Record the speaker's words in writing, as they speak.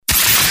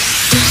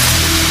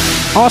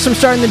Awesome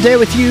starting the day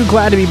with you.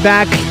 Glad to be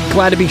back.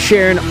 Glad to be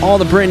sharing all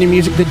the brand new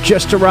music that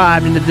just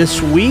arrived into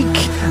this week.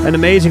 An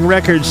amazing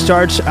record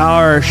starts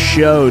our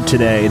show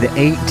today. The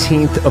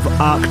 18th of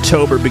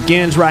October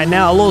begins right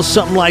now. A little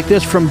something like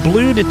this from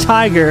Blue to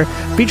Tiger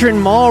featuring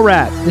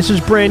Mallrat. This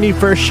is brand new,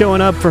 first showing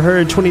up for her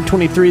in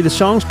 2023. The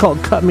song's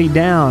called Cut Me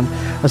Down,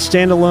 a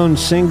standalone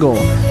single.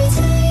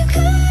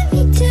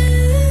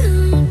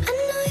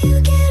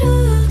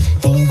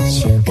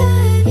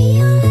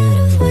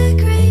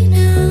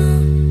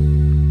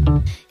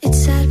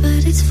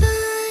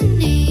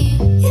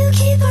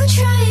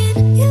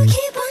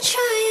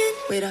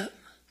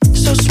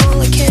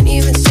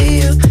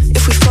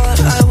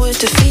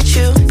 Defeat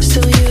you,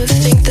 still you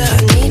think that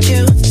I need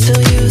you, still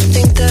you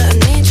think that I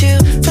need you.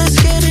 Let's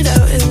get it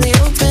out in the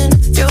open.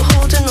 You're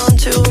holding on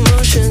to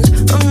emotions.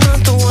 I'm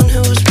not the one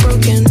who was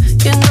broken.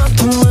 You're not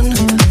the one.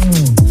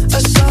 I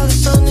saw the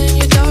sun in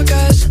your dark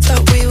eyes.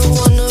 Thought we were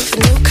one of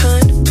a new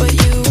kind, but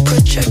you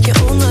project your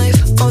own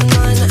life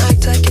online and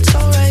act like it's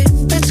alright.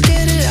 Let's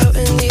get it out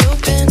in the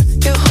open.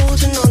 You're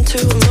holding on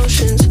to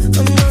emotions.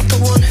 I'm not the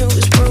one who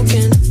was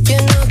broken.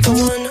 You're not the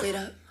one. Wait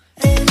up.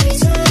 Every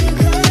time you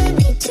cut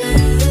me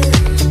down.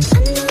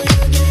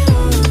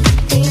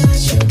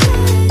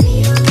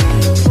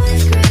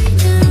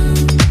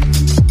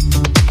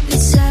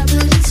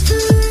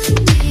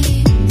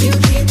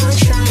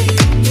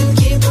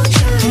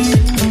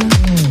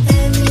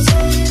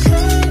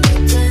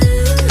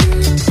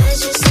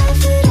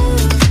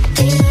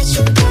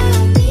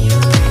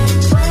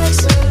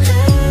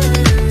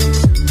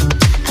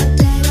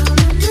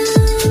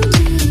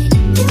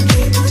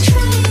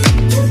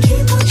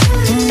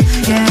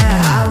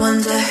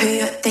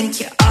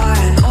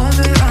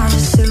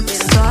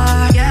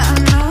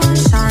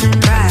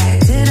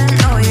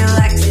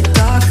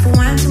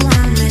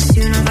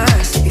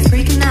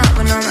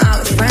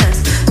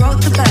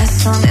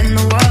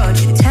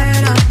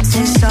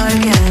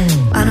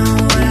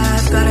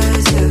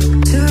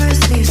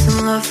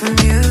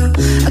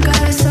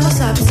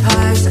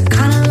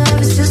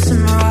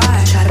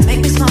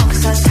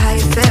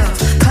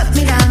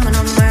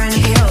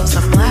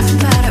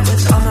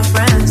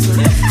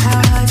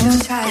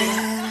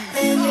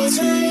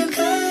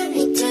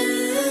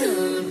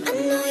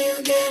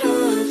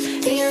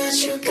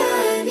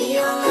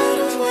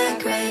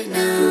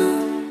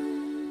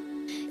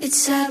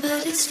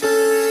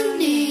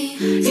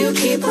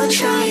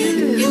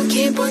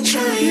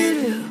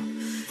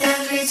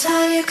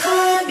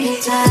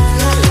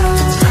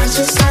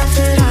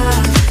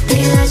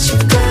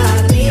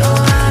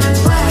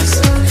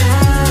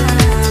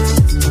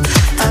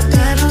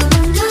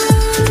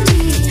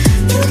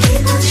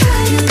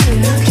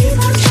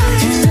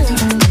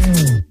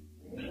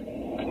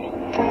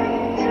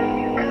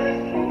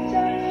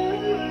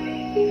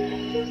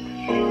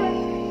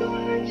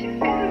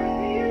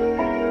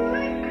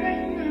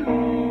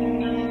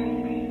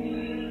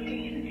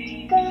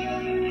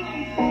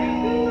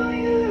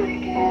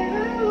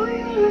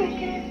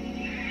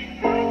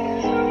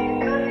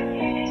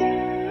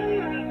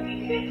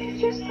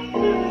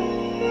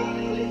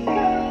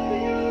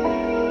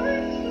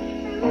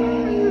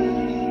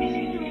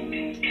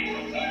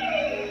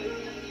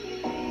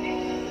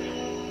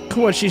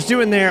 What she's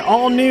doing there,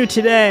 all new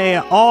today,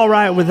 all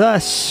right with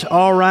us,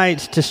 all right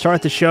to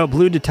start the show.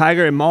 Blue to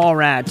Tiger and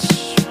Mallrats,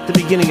 the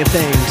beginning of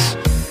things.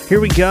 Here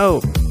we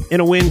go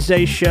in a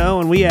Wednesday show,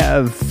 and we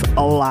have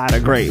a lot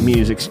of great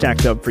music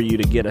stacked up for you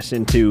to get us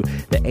into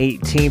the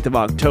 18th of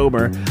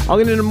October. I'll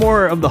get into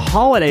more of the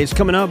holidays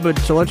coming up, but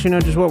to let you know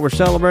just what we're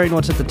celebrating,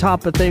 what's at the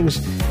top of things,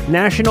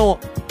 National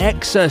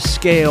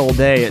Exascale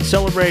Day. It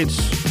celebrates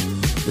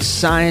the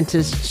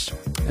scientists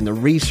and the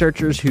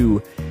researchers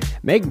who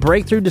make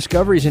breakthrough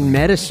discoveries in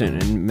medicine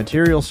and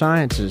material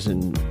sciences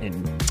and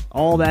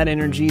all that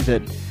energy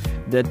that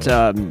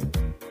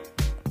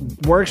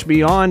works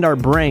beyond our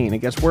brain. I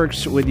guess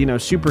works with,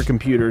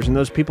 supercomputers and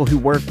those people who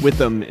work with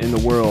them in the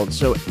world.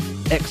 So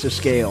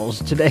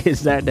exascales. Today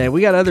is that day.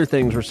 We got other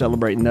things we're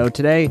celebrating, though.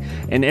 Today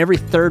and every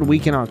third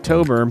week in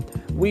October,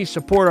 we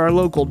support our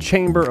local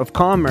Chamber of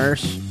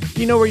Commerce.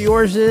 Do you know where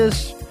yours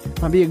is?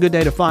 Might be a good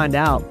day to find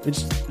out.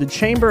 It's the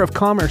Chamber of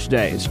Commerce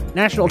Day. It's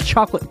National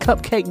Chocolate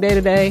Cupcake Day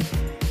today,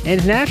 and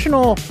it's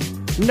National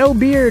No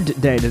Beard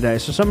Day today.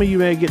 So some of you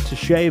may get to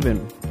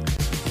shaving,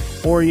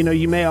 or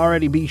you may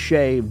already be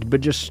shaved,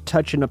 but just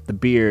touching up the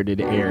bearded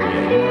area.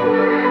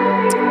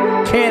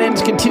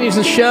 Cannons continues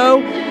the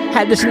show.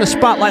 Had this in the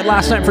spotlight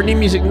last night for New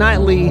Music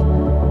Nightly.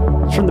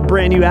 It's from the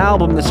brand new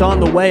album that's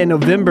on the way in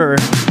November,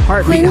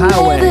 Heartbeat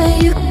Highway.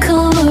 Whenever you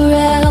come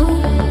around,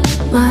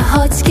 my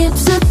heart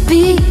skips a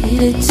beat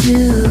or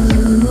two.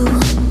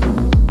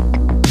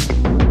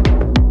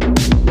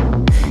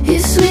 You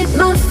sweep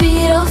my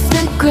feet off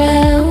the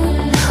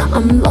ground.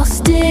 I'm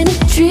lost in a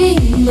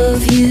dream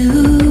of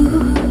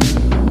you.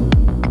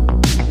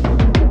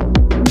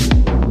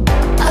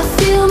 I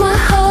feel my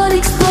heart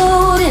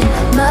exploding.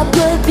 My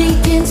blood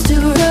begins to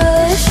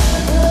rush.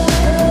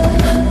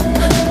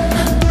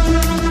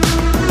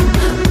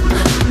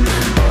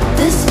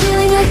 This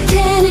feeling I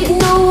can't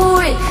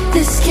ignore it.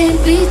 This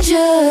can't be be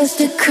just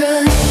a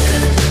crush.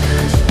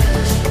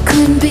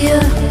 Couldn't be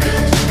a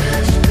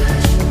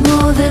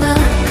more than a.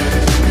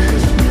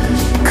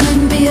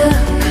 Couldn't be a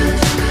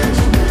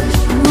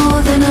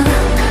more than a.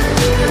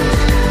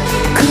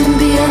 Couldn't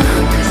be a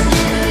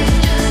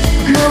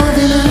more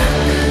than a.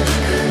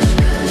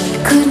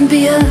 Couldn't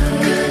be a.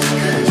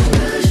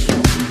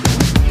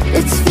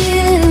 It's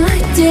feeling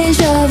like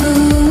deja vu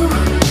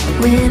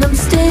when I'm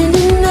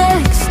standing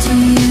next to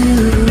you.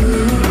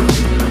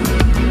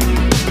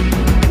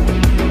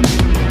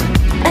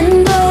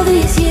 And all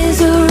these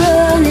years are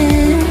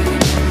running,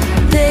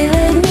 they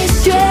led me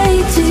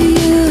straight to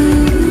you.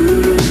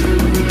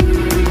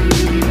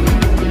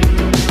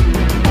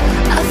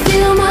 I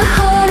feel my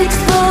heart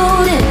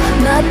exploding,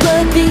 my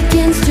blood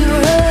begins to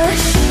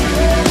rush.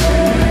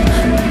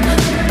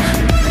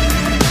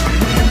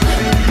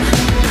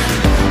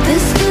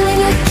 This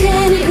feeling I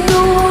can't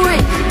ignore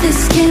it, this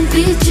can't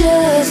be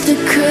just a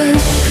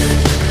crush.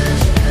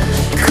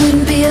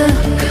 Couldn't be a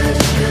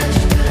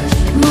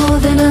more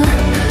than a.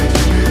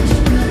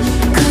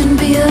 Couldn't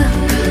be a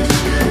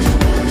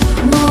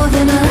more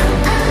than a.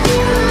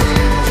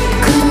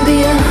 Couldn't be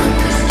a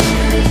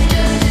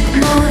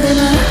more than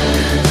a.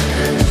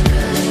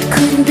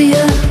 Couldn't be a.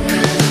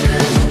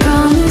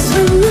 Promise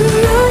when the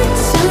night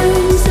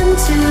turns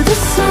into the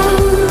sun,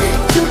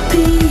 you'll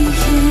be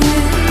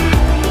here,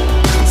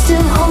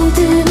 still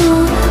holding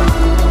on.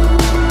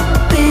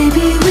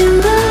 Baby, when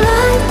the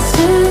light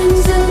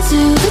turns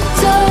into the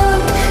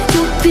dark,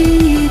 you'll be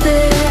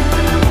there,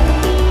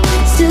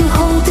 still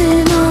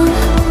holding on.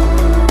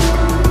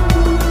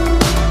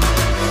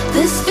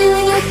 This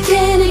feeling I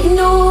can't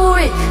ignore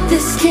it,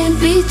 this can't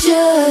be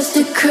just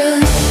a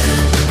crush.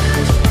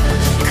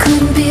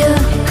 Couldn't be a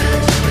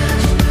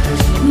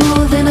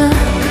more than a.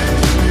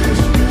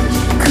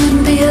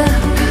 Couldn't be a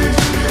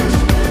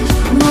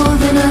more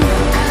than a.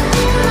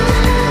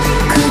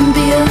 Couldn't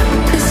be a.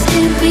 This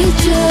can't be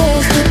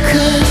just a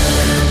crush.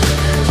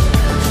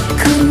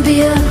 Couldn't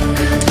be a.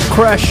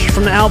 Crush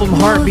from the album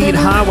Heartbeat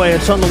Highway.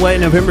 It's on the way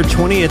November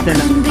 20th,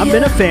 and I've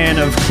been a fan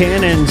of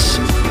Cannon's.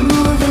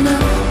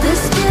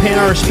 Paying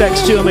our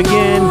respects to him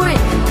again.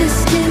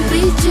 This can't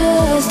be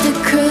just a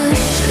crush.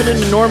 Spent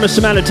an enormous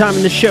amount of time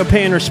in this show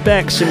paying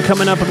respects, and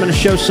coming up I'm going to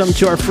show some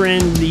to our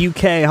friend in the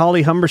UK,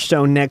 Holly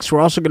Humberstone, next.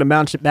 We're also going to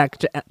bounce it back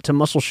to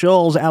Muscle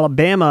Shoals,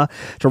 Alabama,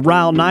 to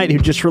Ryle Knight, who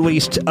just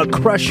released a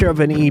crusher of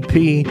an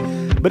EP.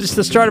 But it's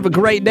the start of a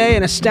great day,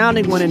 an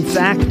astounding one, in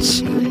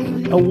fact.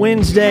 A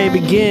Wednesday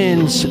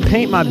begins.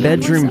 Paint My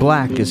Bedroom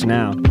Black is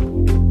now.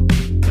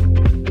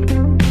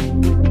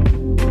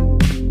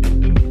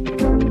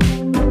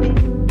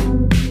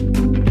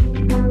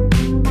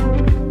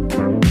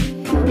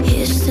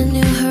 Here's the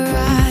new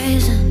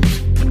horizons,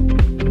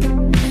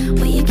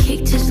 where you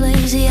kicked his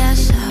lazy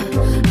ass out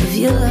of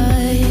your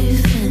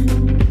life,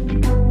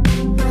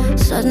 and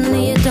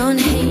suddenly you don't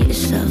hate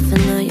yourself,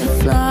 and now you're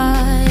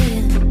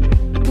flying.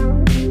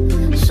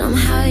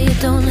 Somehow you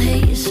don't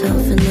hate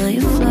yourself, and now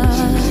you're flying.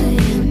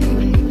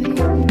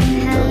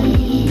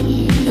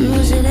 And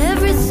was it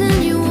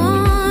everything you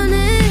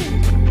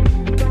wanted?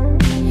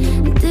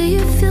 Do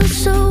you feel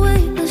so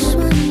weightless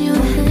when you're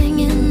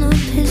hanging up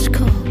his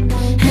coat?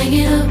 Hang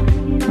it up,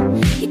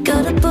 you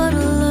gotta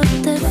bottle up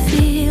that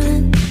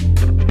feeling.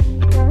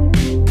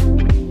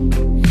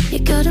 You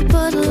gotta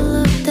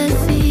bottle up that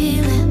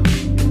feeling.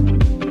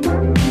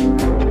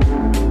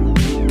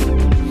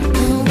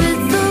 And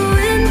with the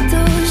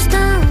windows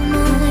down,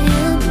 I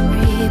am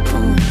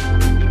reborn.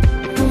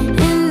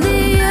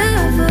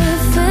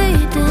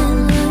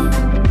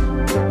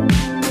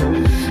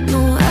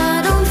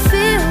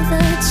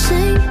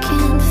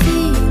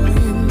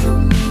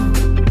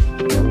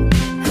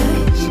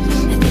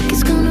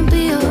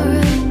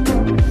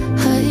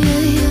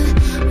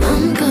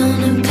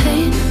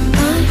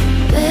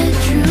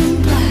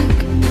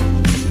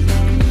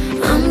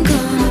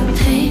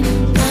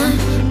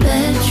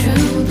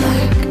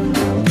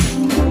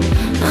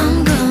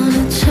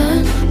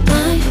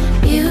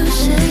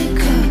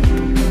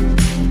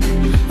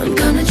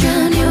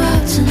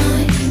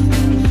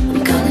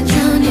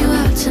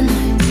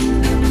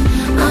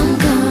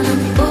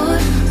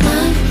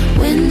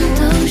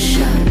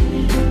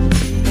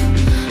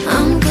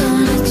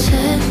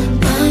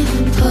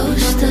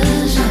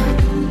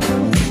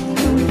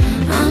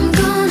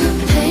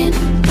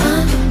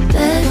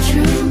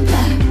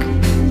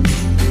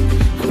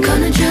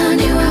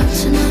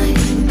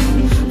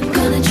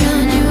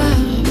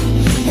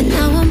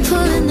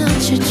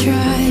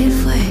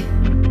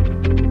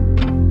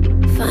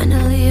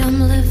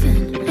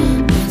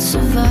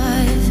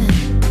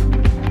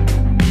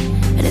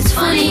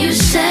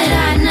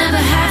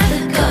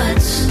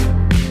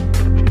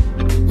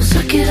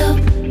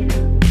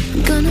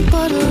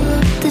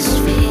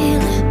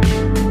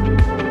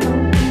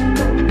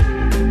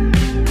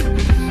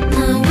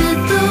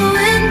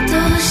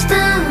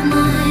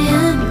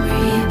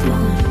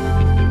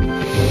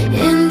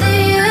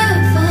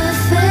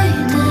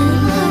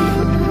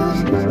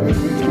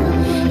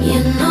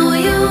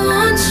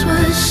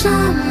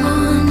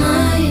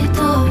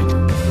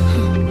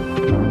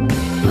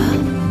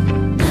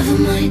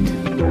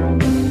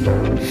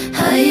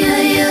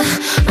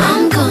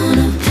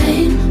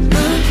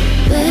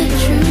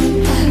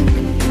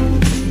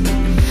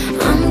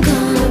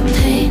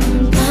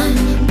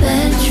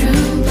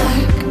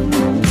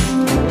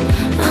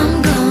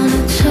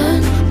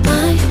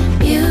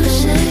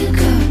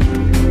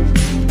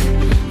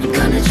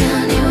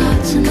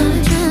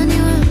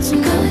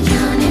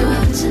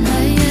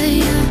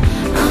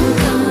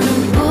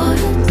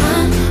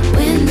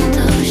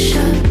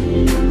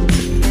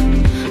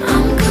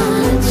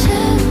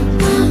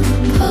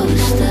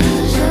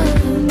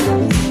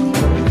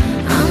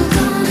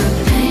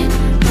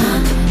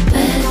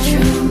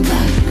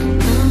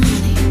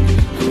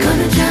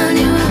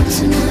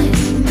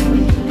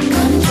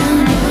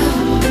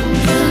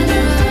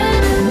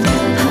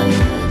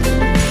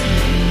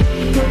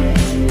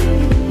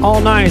 All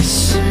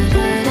nice.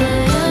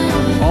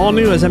 All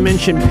new, as I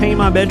mentioned, Paint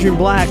My Bedroom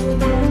Black.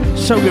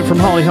 So good from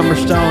Holly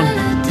Humberstone.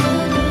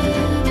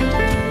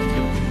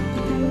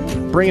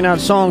 Bringing out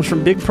songs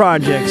from big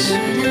projects.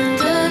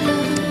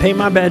 Paint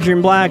My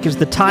Bedroom Black is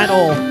the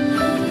title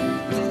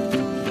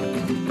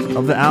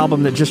of the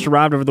album that just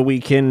arrived over the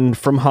weekend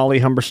from Holly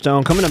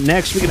Humberstone. Coming up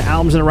next, we got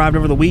albums that arrived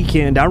over the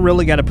weekend. I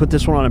really got to put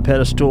this one on a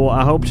pedestal.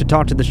 I hope to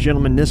talk to this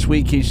gentleman this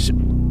week. He's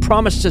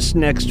promised us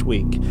next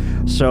week,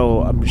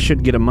 so I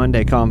should get a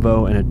Monday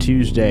convo and a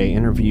Tuesday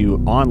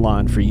interview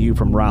online for you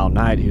from Ryle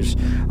Knight, who's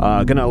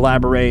going to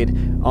elaborate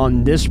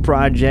on this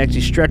project.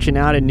 He's stretching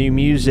out in new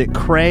music.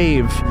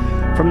 Crave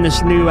from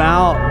this new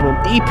album,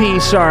 EP,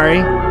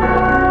 sorry.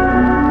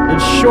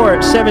 It's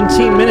short,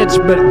 17 minutes,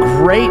 but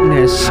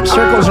greatness.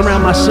 Circles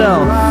around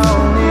myself. I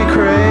only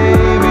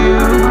crave you.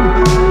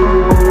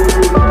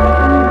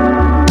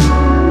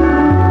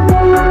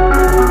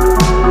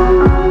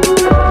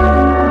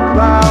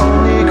 I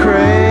only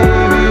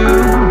crave you.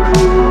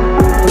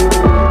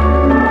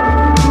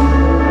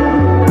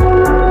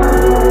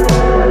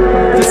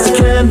 This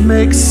can't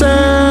make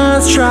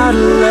sense. Try to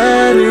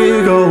let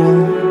it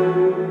go.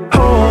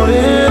 Hold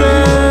it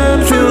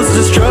in, feels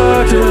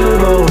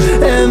destructible.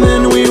 And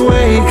then we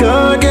wake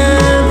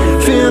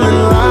again, feeling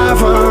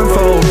life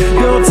unfold.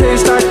 Your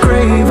taste I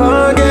crave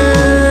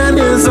again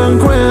is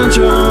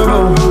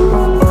unquenchable.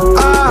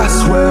 I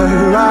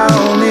swear I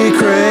only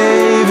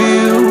crave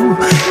you,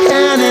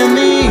 and in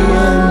the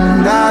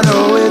end I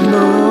know it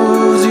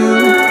moves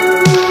you.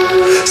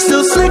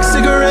 Still slick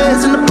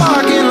cigarettes in the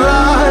parking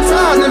lot.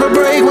 Eyes never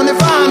break when they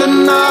find a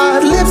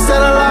knot. Lips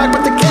that I like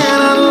but they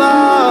can't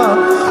unlock.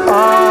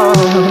 Oh,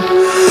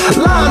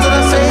 lines that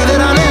I say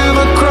that I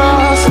never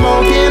cross.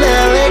 Smoking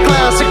LA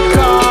classic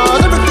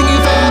cars. Everything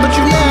you've had but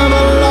you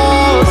never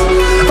lost.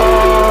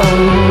 Oh,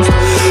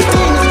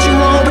 things that you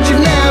want but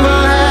you've never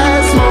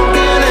had.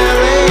 Smoking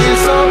LA is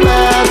so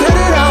bad. Let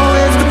it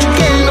always but you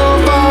can't go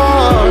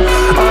far.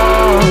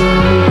 Oh,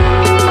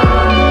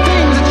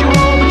 things that you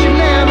want but you've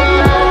never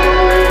had.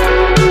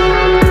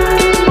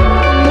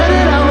 Let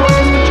it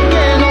always but you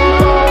can't go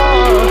far.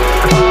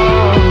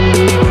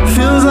 Oh,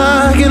 feels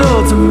like an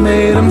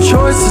ultimatum.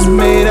 Choices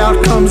made,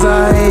 outcomes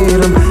I hate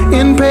them.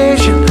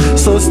 Impatient,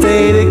 slow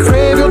stated,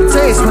 crave your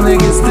taste when it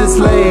gets this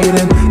late.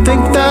 And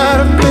think that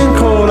I've been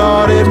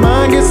cold-hearted.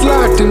 Mine gets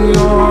locked in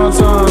your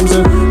arms.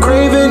 And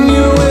craving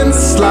you in the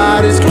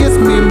slightest gets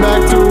me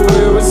back to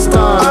where we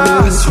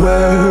started. I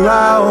swear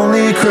I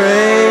only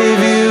crave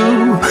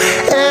you,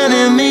 and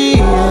in the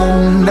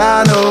end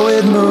I know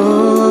it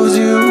moves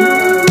you.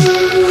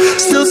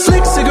 Still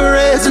slick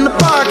cigarettes in the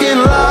parking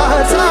lot.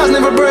 Eyes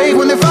never break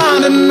when they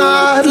find a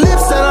knot.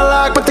 Lips that I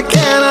like but they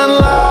can't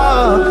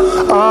unlock.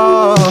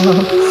 Oh,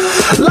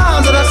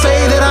 lines that I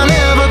say that I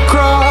never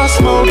cross.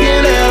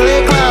 Smoking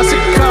LA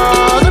classic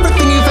cars.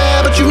 Everything you've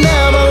had but you've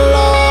never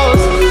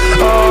lost.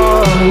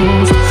 Oh,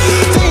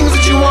 things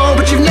that you want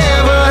but you've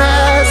never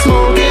had.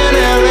 Smoking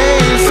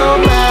LA is so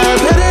bad.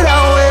 Let it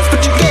always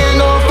but you can't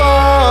go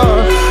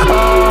far.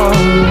 Oh,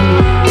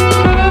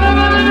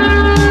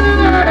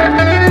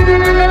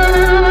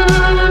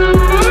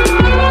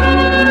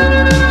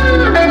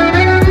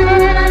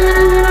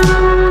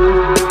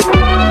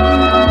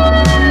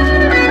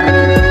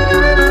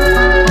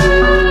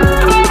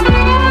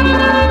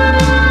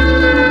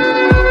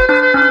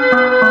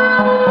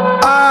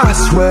 I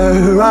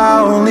swear I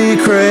only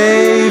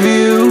crave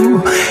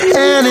you,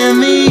 and in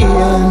the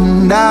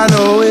end I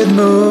know it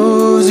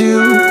moves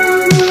you.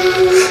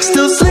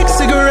 Still slick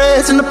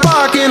cigarettes in the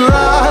parking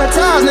lot.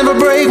 Ties never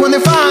break when they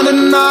find a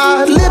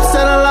knot. Lips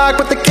that I like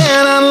but they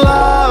can't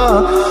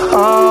unlock.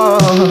 Oh,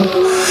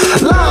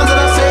 lines that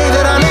I say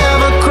that I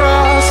never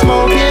cross.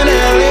 Smoking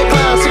LA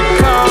classic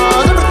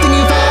cars. Everything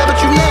you've had but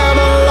you've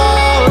never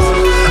lost.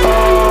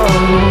 Oh,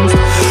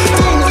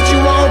 things that you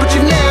want but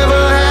you've never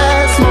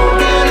had.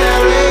 Smoking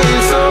LA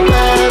is so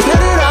bad.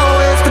 Let it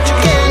always but you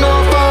can't go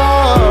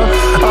far.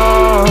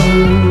 Oh,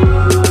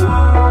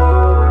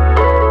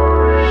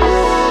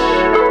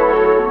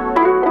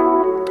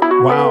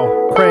 Wow,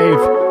 Crave.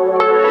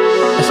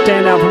 A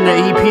standout from the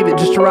EP that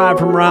just arrived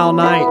from Ryle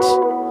Knight.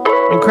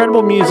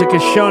 Incredible music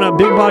has shown up.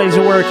 Big bodies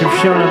of work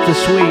have shown up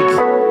this week.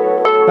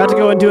 About to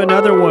go and do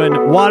another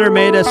one. Water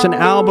Made Us, an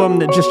album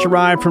that just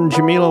arrived from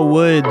Jamila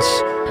Woods.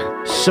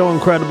 So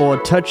incredible. A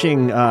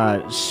touching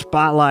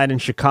spotlight in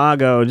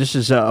Chicago. This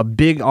is a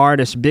big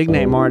artist, big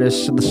name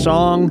artist. The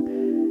song,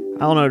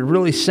 I don't know, it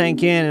really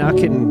sank in, and I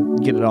couldn't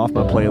get it off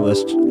my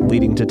playlist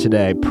leading to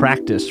today.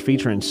 Practice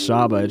featuring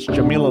Saba. It's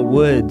Jamila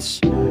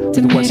Woods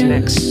with What's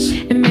Next.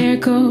 And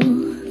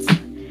miracles,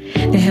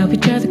 they help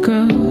each other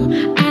grow.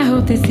 I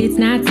hope this seat's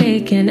not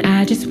taken.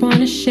 I just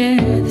wanna share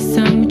the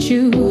song with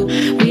you.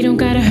 We don't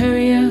gotta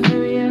hurry up.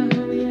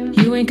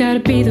 You ain't gotta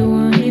be the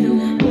one.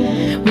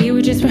 We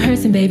were just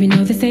rehearsing, baby.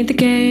 No, this ain't the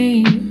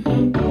game.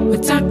 We're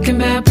talking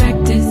about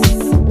practice.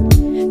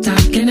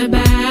 Talking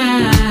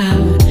about.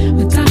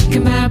 We're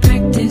talking about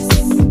practice.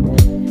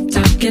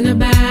 Talking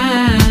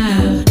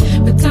about.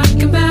 We're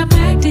talking about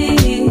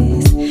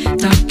practice.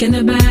 Talking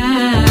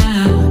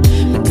about.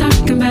 We're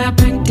talking about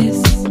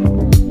practice.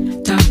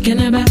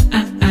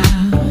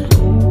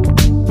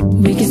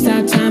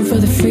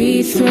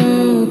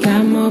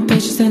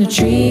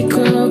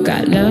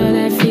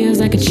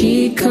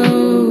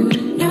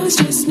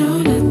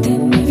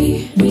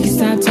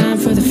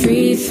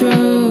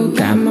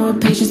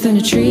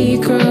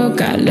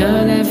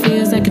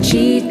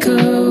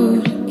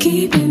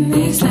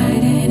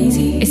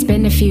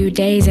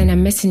 days and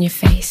I'm missing your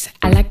face.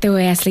 I like the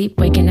way I sleep,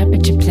 waking up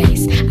at your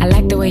place. I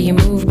like the way you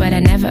move, but I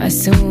never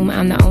assume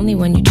I'm the only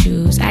one you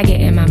choose. I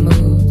get in my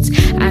moods.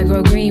 I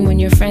grow green when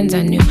your friends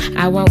are new.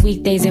 I want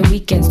weekdays and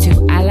weekends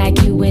too. I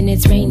like you when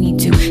it's rainy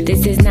too.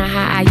 This is not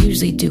how I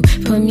usually do.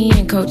 Put me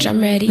in, coach, I'm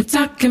ready. We're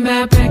talking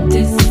about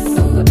practice.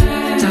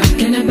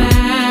 Talking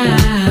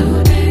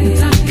about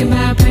practice. Talking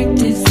about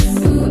practice.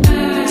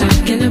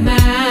 Talking about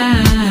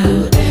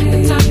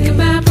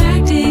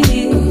practice.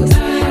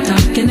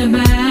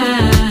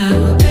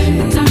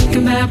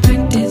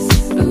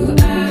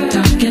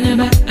 Talking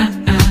about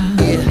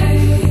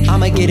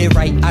I'ma get it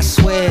right, I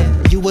swear.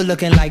 You were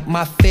looking like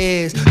my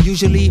fears.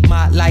 Usually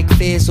my like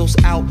fizzles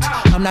out.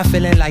 I'm not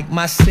feeling like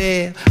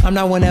myself. I'm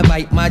not wanna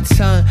bite my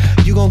tongue.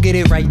 You gon' get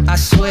it right, I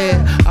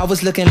swear. I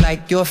was looking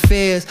like your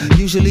fears.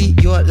 Usually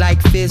your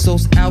like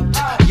fizzles out.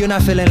 You're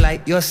not feeling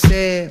like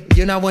yourself.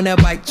 You're not wanna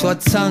bite your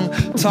tongue.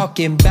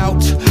 Talking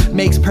bout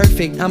makes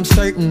perfect. I'm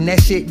certain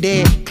that shit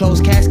dead.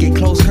 Closed casket,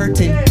 closed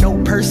curtain.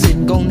 No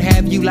person gon'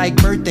 have you like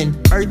birthing.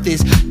 Earth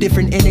is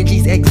different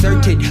energies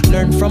exerted.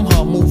 Learn from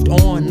her, moved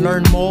on,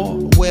 learn more.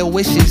 Well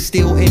wishes,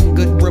 still in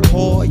good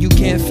rapport. You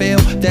can't fail,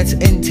 that's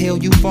until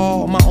you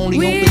fall. My only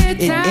hope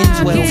is it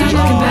ends well. Talking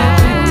about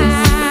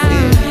practice.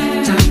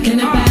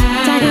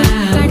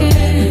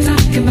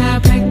 Talking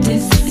about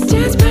practice.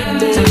 Just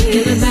practice.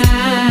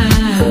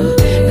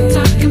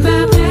 Talking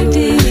about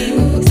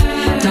practice.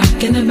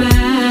 Talking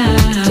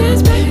about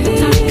just practice.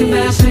 Talking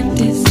about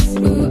practice.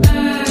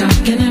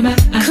 Talking about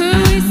could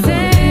we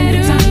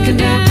say talking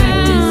about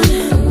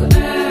practice.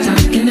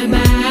 Talking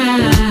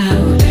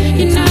about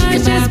you know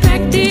it's just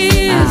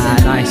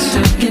practice. Nice.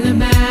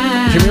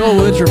 Jimmy Earl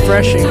Woods,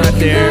 refreshing right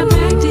there.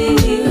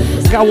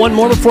 Got one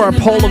more before our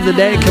poll of the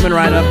day coming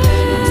right up.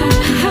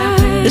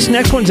 This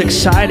next one's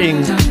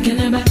exciting.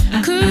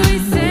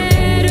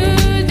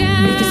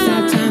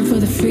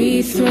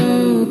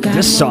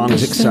 This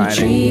song's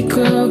exciting.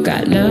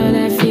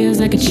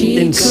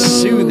 And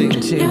soothing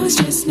too.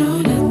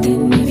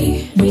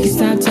 We can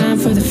stop time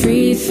for the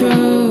free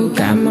throw.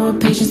 Got more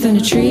patience than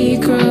a tree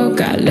crow.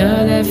 Got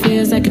love that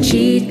feels like a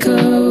cheat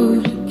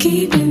code.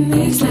 Keeping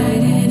things light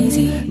and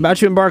easy. About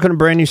to embark on a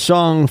brand new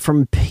song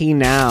from P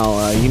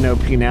Now. You know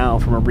P Now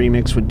from a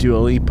remix with Dua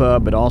Lipa,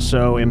 but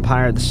also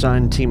Empire of the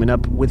Sun teaming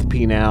up with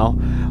P Now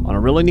on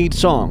a really neat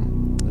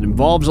song. It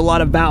involves a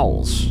lot of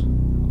vowels.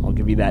 I'll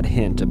give you that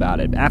hint about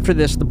it. After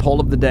this, the poll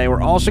of the day,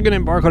 we're also going to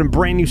embark on a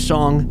brand new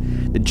song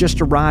that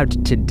just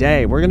arrived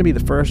today. We're going to be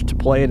the first to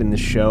play it in this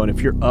show, and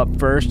if you're up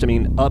first,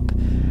 up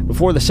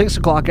before the 6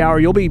 o'clock hour,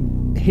 you'll be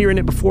hearing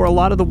it before a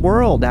lot of the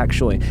world,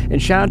 actually.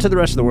 And shout out to the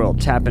rest of the world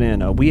tapping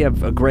in. We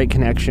have a great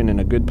connection and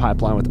a good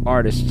pipeline with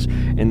artists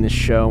in this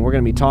show, and we're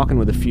going to be talking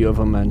with a few of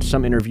them and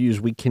some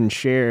interviews we can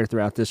share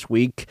throughout this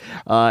week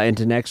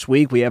into next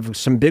week. We have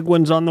some big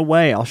ones on the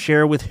way. I'll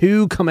share with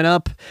who coming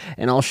up,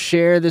 and I'll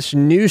share this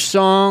new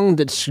song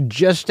that's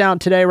just out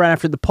today right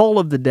after the poll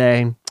of the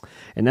day,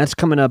 and that's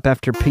coming up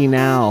after P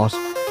Now's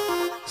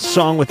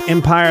song with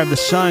Empire of the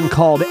Sun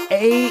called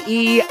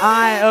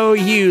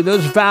A-E-I-O-U,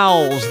 those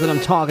vowels that I'm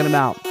talking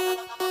about.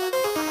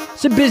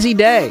 It's a busy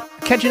day.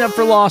 Catching up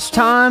for lost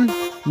time,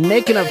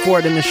 making up for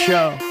it in the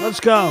show. Let's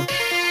go.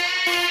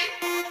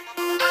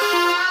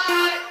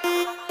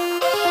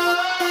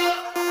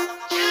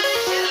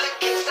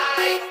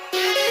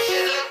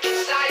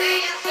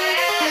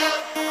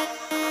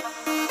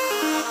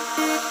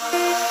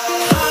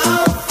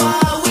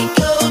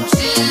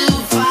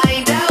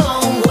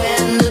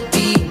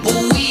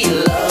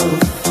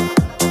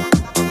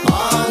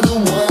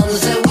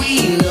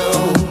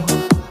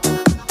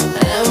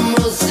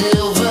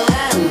 Silver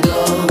and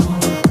gold.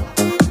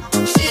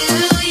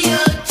 Till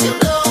you to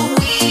know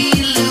we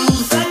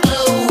lose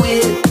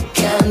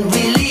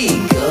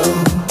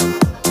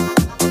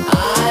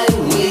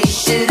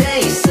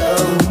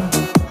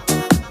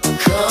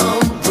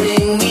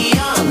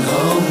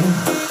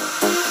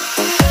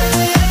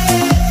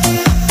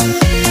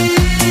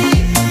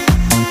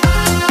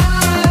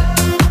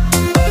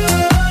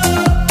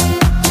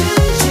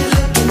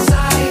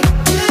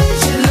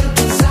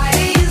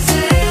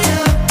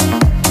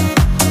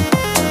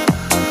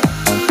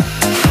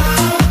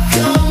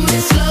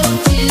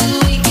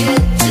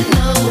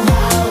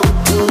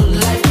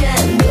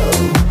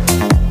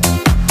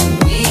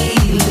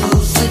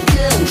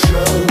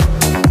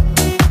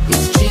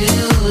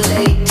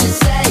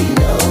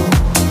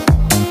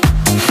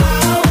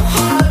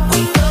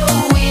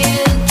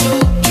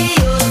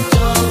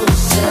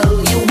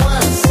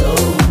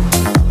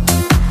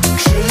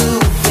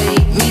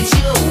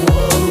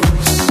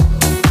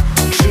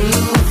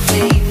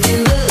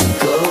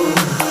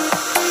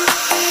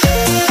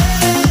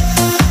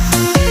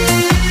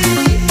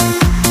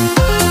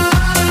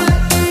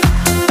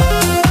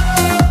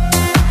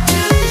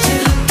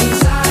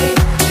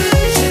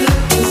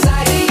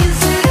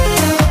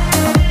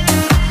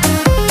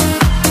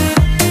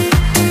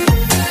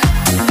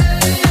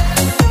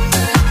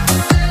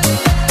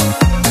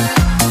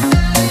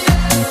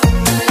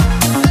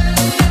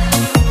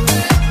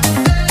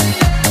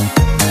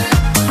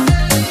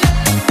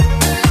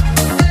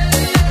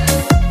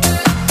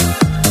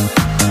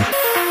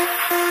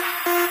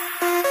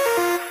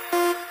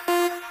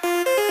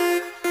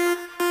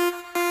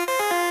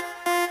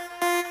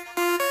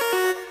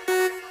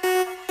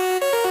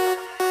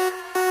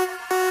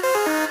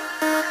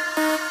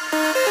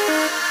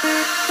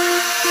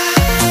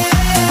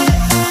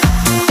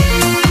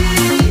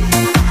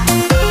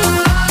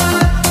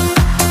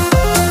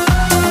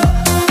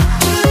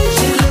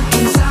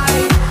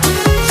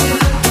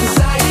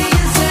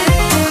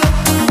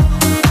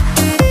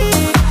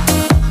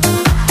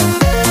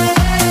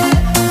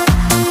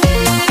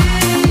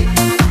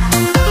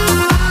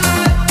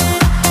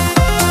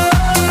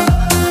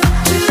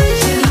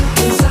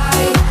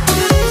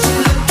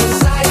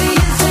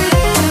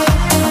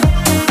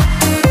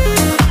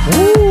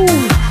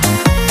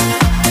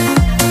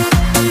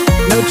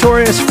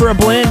notorious for a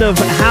blend of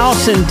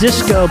house and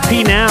disco,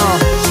 P Now.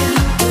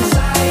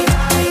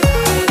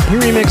 He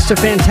remixed a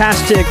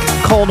fantastic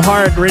Cold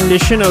Heart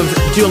rendition of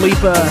Dua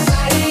Lipa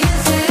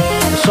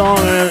song.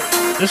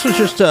 This was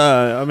just,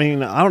 I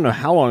don't know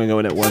how long ago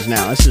it was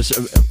now. It's just,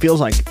 it feels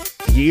like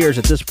years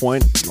at this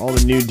point, all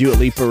the new Dua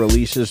Lipa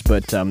releases,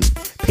 but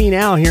P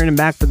Now, hearing him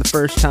back for the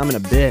first time in a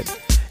bit.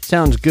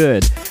 Sounds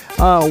good.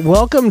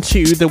 Welcome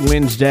to the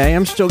Wednesday.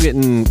 I'm still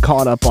getting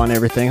caught up on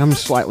everything. I'm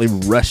slightly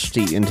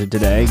rusty into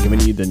today, giving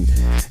you the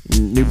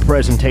new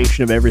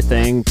presentation of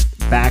everything.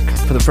 Back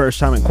for the first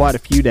time in quite a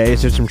few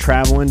days. Did some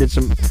traveling, did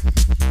some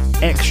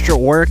extra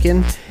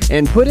working,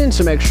 and put in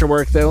some extra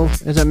work, though,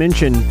 as I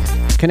mentioned,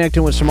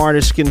 connecting with some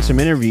artists, getting some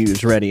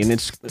interviews ready, and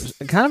it's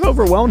kind of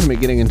overwhelmed me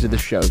getting into the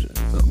show.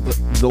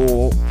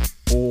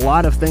 A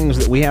lot of things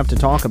that we have to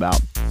talk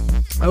about.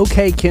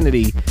 OK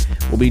Kennedy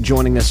will be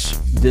joining us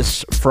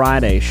this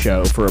Friday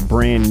show for a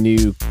brand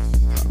new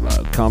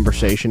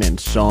conversation and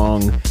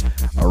song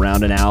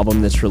around an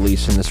album that's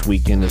releasing this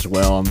weekend as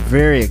well. I'm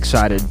very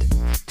excited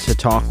to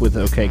talk with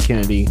OK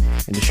Kennedy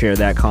and to share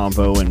that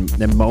convo and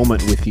the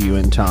moment with you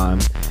in time.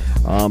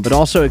 But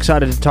also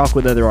excited to talk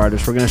with other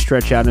artists. We're going to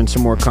stretch out in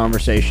some more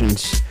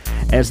conversations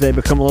as they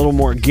become a little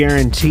more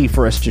guarantee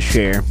for us to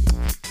share.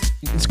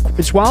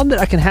 It's wild that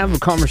I can have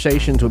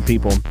conversations with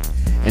people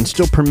and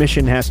still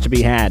permission has to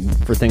be had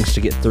for things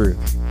to get through.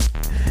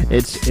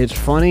 It's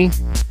funny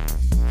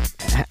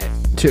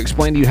to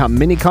explain to you how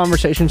many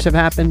conversations have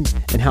happened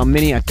and how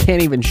many I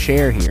can't even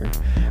share here.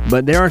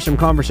 But there are some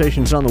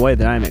conversations on the way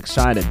that I'm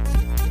excited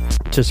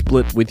to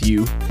split with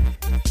you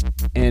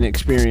and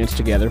experience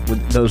together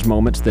with those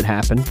moments that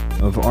happen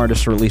of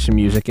artists releasing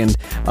music, and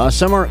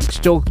some are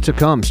still to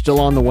come, still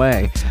on the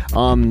way.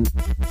 I'm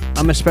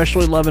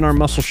especially loving our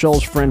Muscle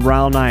Shoals friend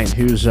Ryle Knight,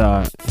 who's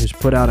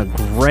put out a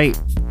great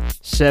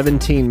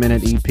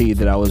 17-minute EP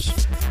that I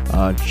was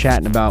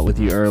chatting about with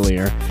you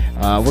earlier.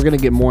 We're going to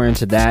get more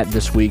into that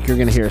this week. You're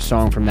going to hear a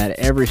song from that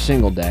every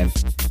single day.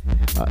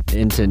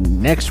 Into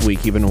next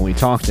week, even when we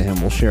talk to him,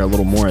 we'll share a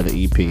little more of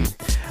the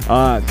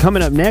EP.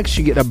 Coming up next,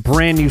 you get a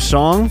brand new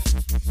song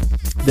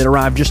that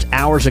arrived just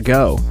hours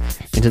ago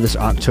into this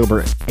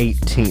October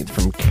 18th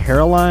from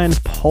Caroline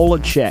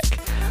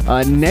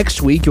Polachek.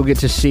 Next week, you'll get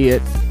to see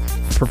it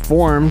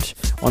performed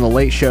on The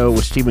Late Show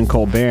with Stephen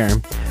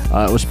Colbert.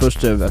 It was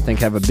supposed to, I think,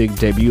 have a big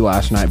debut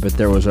last night, but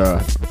there was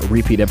a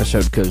repeat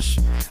episode because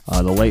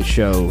The Late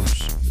Show's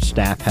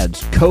staff had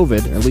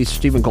COVID, or at least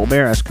Stephen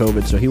Colbert has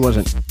COVID, so he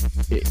wasn't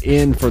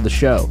in for the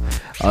show.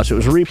 So it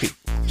was a repeat.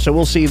 So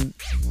we'll see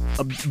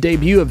a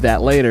debut of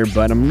that later,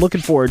 but I'm looking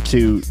forward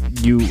to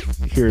you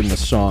hearing the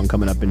song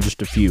coming up in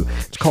just a few.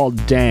 It's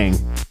called Dang,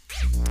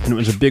 and it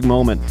was a big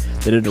moment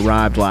that it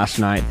arrived last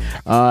night.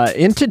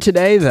 Into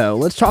today, though,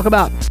 let's talk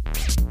about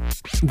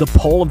the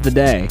poll of the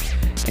day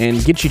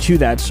and get you to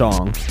that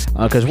song,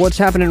 because what's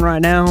happening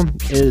right now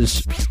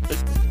is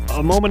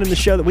a moment in the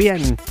show that we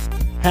hadn't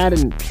had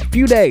in a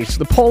few days.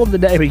 The poll of the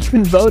day, but you've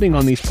been voting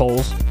on these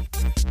polls,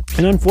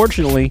 and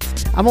unfortunately,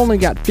 I've only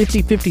got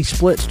 50-50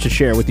 splits to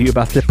share with you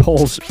about the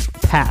polls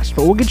past,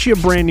 but we'll get you a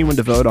brand new one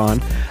to vote on.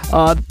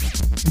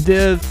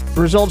 The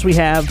results we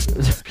have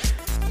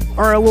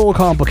are a little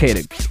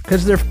complicated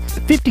because they're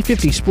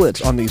 50-50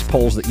 splits on these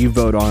polls that you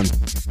vote on.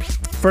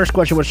 First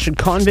question was, should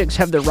convicts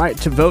have the right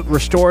to vote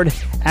restored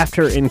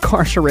after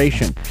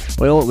incarceration?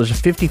 Well, it was a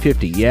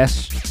 50-50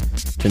 yes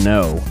to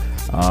no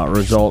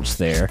results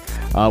there.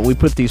 We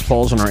put these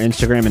polls on our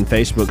Instagram and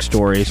Facebook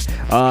stories.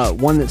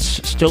 One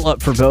that's still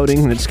up for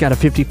voting, that's got a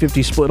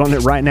 50-50 split on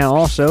it right now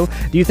also.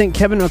 Do you think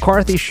Kevin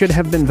McCarthy should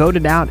have been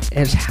voted out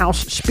as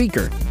House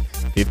Speaker?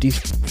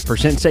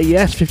 50% say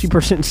yes,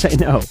 50% say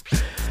no.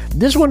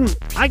 This one,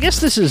 I guess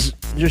this is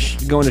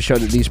just going to show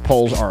that these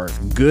polls are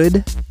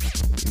good.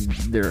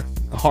 They're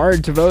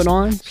hard to vote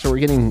on, so we're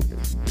getting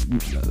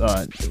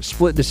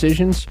split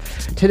decisions.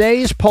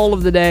 Today's poll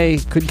of the day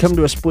could come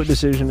to a split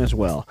decision as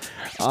well.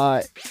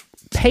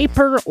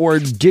 Paper or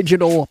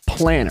digital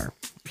planner?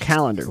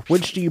 Calendar.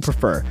 Which do you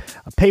prefer?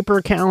 A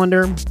paper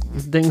calendar,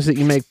 things that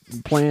you make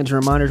plans and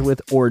reminders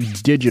with, or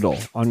digital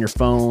on your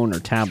phone or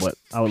tablet?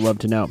 I would love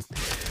to know.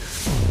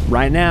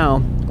 Right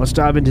now, let's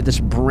dive into this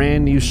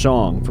brand new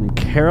song from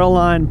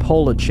Caroline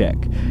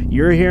Polachek.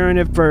 You're hearing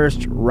it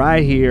first,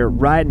 right here,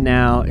 right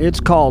now. It's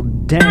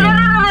called Dang.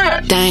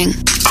 Dang.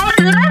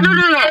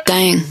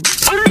 Dang.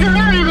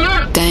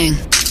 Dang.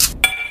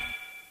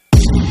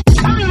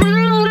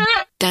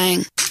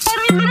 Dang.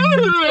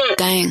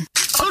 Dang.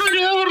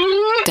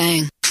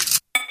 Dang.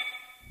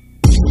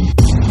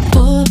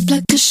 Pull up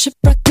like a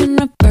shipwreck in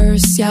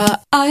reverse. Yeah,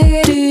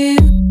 I do.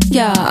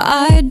 Yeah,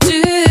 I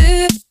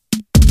do.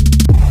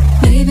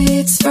 Maybe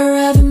it's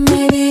forever,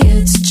 maybe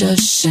it's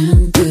just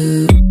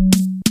shampoo.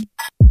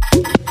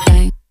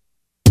 Dang.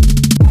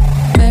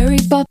 Mary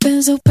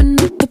Poppins open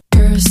up the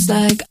purse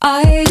like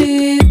I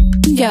do.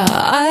 Yeah,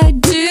 I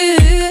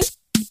do.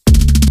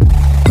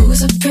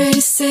 Who's a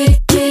pretty city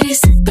kitty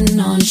sipping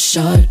on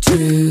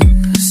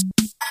chartreuse?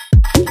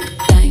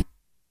 Dang.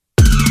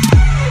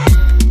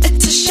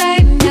 It's a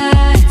shame,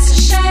 yeah, it's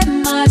a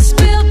shame I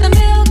spilled the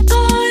milk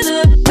on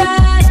the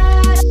bed.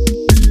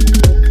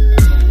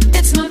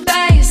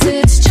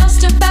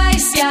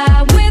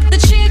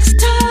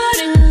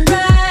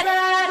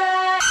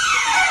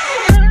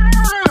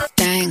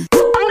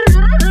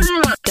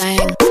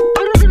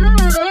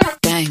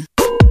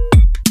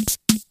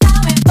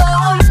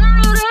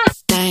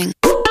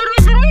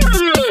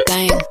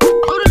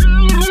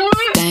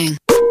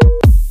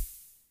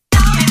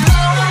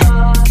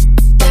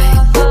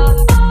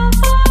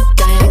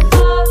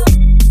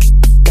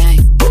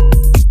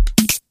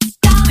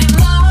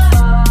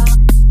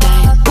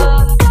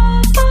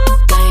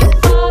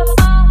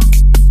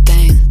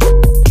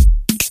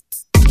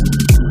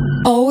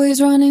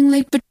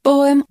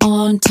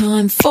 one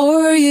time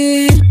for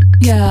you.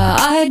 Yeah,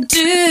 I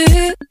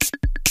do.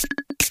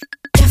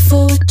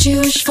 Careful what you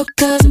wish for,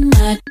 'cause it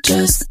might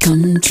just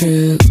come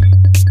true.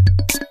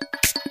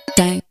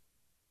 Dang.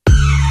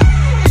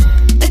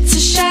 It's a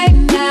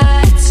shame,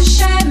 yeah, it's a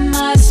shame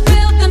I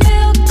spilled the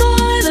milk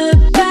on the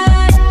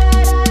bed.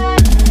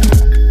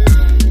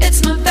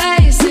 It's my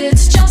face,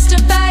 it's just a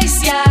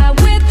face, yeah,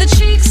 with the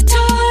cheeks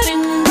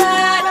turning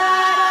red.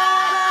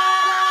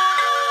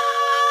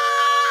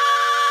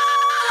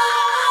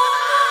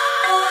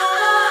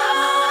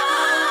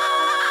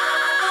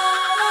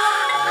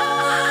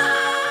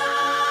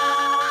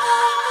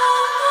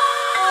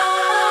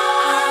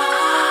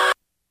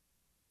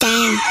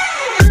 Dang.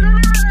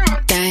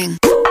 Dang.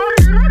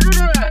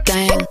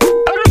 Dang.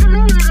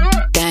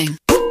 Dang.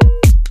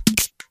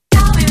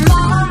 Tell me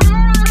more.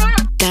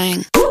 Dang.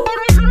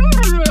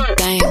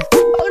 Dang.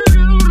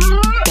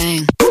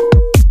 Dang.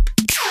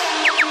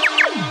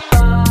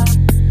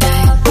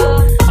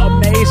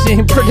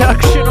 Amazing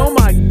production. Oh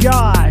my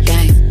gosh.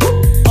 Dang.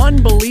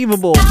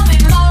 Unbelievable.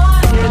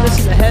 Hearing this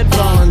in the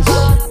headphones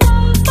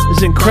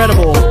is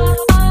incredible.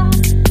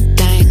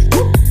 Dang.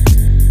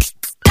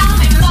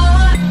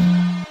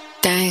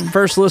 Dang.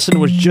 First listen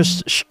was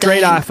just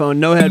straight iPhone,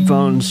 no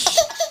headphones.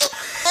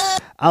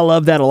 I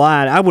love that a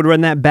lot. I would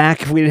run that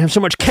back if we didn't have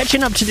so much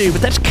catching up to do.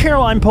 But that's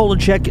Caroline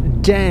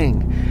Polachek.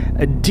 Dang.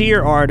 A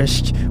Dear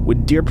artist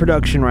with Dear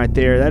production right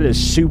there. That is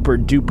super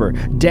duper.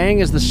 Dang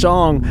is the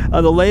song.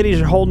 The ladies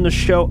are holding the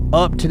show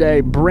up today.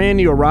 Brand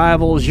new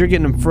arrivals. You're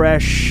getting them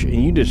fresh,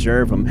 and you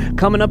deserve them.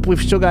 Coming up,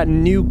 we've still got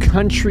new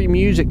country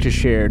music to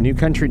share. New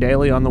Country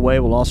Daily on the way.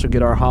 We'll also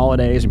get our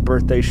holidays and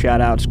birthday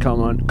shout-outs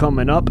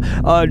coming up.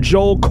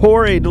 Joel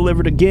Corey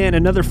delivered again.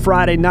 Another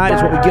Friday night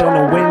is what we get on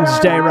a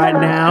Wednesday right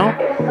now.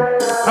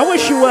 I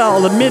wish you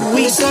well, the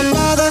midweek. It's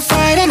another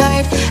Friday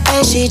night,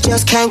 and she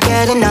just can't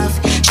get enough.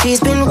 She's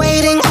been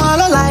waiting all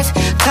her life,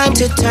 time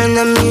to turn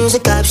the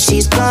music up.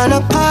 She's gonna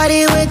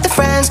party with the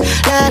friends,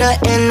 let her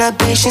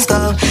inhibitions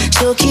go.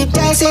 She'll keep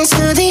dancing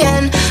to the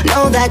end.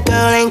 No, that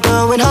girl ain't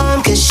going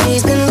home, 'cause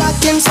she's been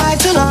locked inside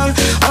too long.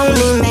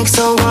 Only makes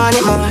her want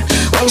it more.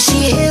 When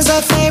she hears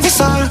her favorite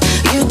song,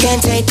 you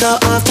can't take her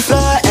off the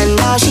floor. And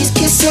now she's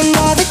kissing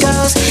all the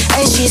girls,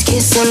 and she's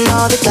kissing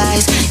all the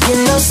guys. You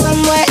know,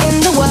 somewhere in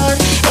the world,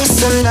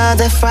 it's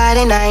another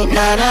Friday night.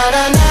 Na na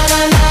na na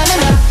na na na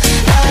na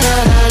na na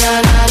na na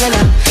na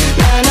na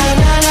na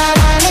na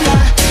na na na.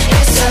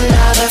 It's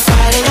another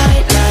Friday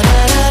night. Na na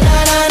na na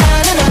na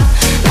na na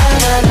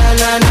na na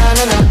na na na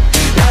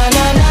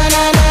na na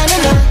na na na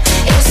na.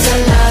 It's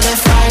another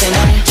Friday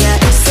night.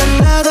 Yeah, it's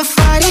another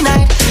Friday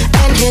night,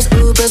 and his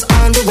Uber's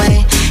on the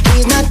way.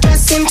 He's not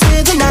dressing to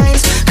the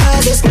nines,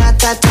 'cause it's not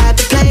that type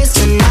of place.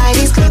 Tonight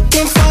he's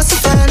looking for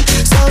some fun,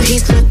 so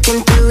he's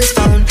looking through his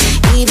phone.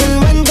 Even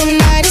when the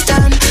night is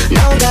done,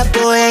 no, that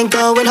boy ain't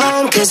going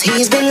home, 'cause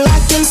he's been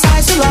locked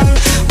inside so long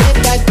with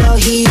that girl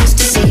he used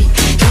to see.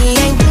 He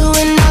ain't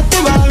doing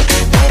nothing wrong,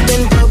 they've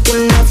been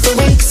broken up for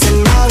weeks.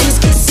 And now he's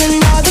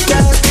kissing all the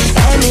girls,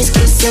 and he's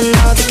kissing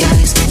all the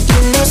guys. You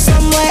know,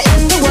 somewhere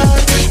in the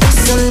world,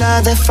 it's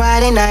another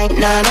Friday night.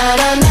 Na na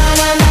na na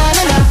na na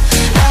na na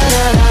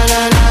na na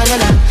na na na na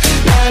na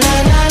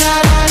na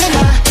na na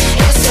na.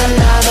 It's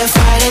another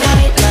Friday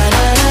night. Na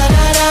na na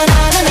na na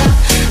na na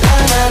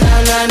na na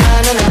na na na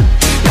na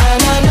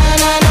na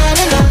na na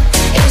na na.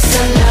 It's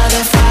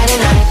another Friday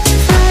night.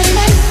 Friday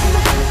night,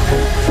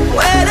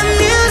 where the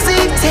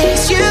music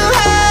takes you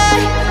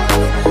high,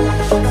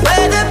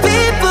 where the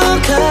people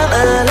come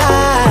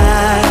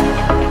alive.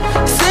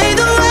 Say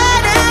the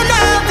word and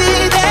I'll be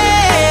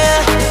there,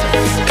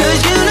 'cause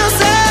you know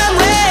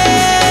somewhere.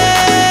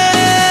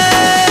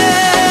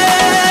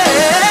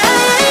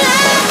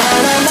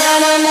 Na na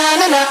na na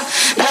na na na na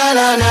na na na na na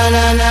na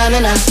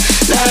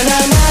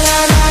na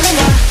na na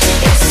na.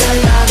 It's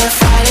another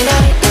Friday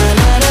night. Na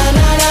na na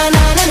na na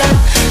na na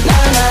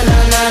na na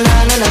na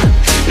na na na na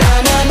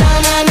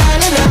na na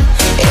na na.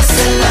 It's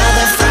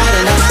another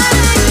Friday night.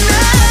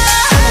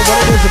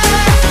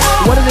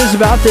 What it is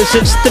about this,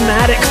 it's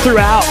thematic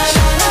throughout.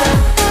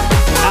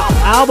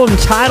 Album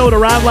titled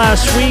arrived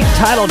last week,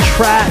 title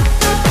track,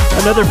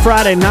 Another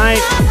Friday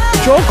Night.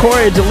 Joel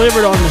Corey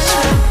delivered on this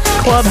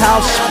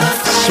Clubhouse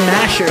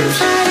Smashers.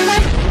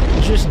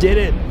 Just did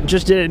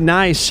it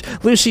nice.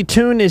 Lucy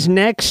Tune is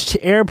next,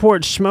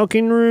 Airport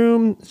Smoking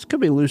Room. This could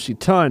be Lucy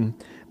Tun,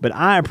 but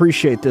I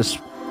appreciate this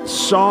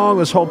song.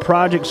 This whole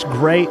project's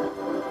great.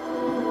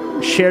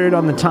 Shared it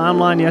on the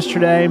timeline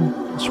yesterday.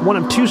 It's one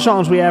of two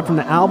songs we have from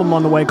the album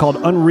on the way called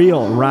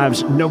Unreal.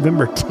 Arrives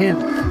November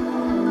 10th.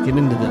 Get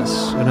into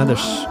this.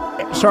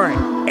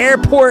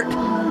 Airport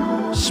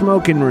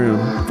Smoking Room.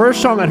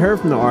 First song I'd heard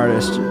from the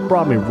artist.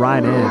 Brought me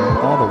right in,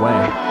 all the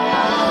way.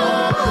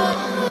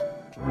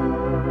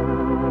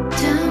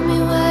 Tell me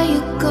where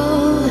you're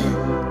going,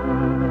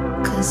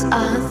 'cause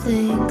I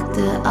think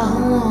that I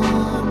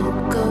wanna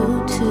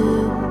go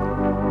too.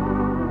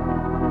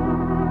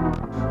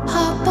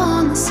 Hop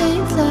on the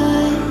same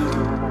flight,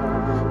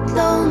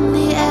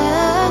 Lonely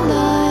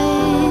Airlines.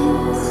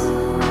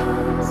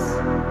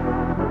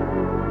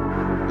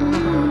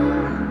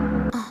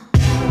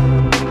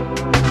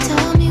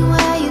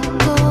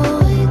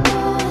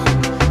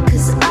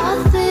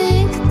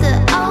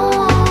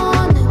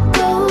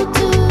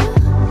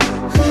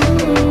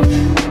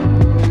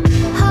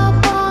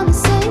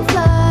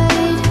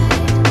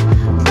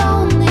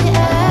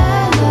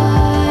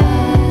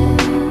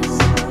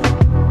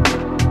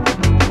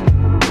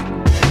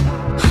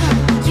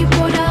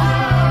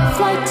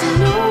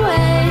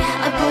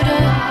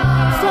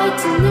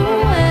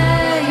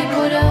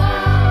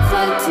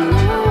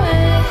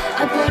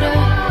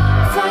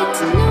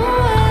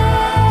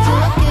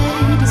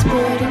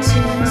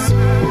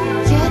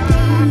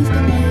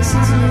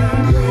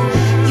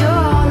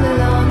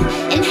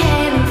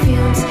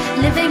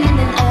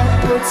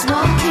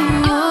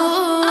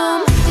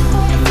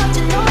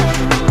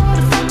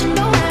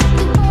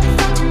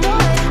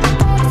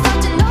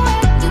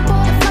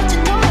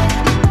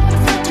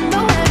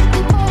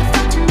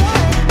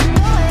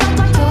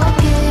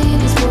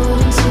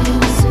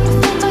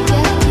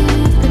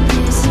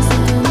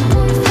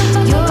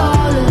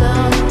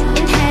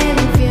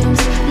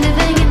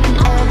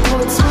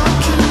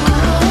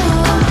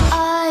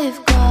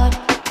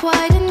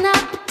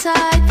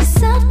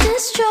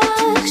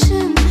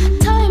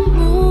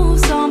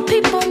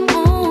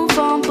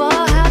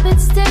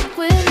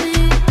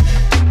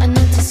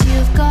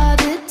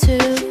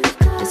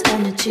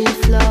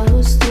 energy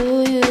flows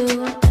through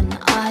you, and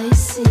I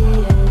see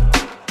it.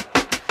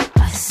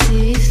 I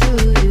see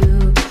through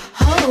you.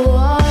 Oh,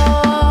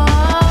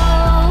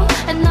 oh,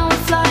 and now we're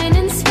flying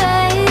in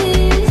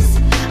space.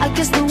 I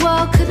guess the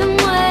world couldn't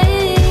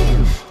wait.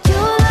 You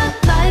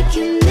look like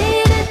you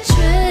need a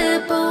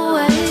trip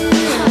away.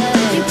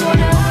 You bought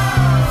a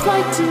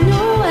flight to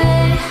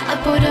Norway. I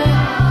bought a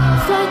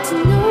flight to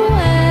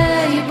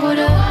Norway. You bought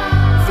a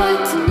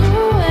flight to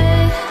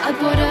Norway. I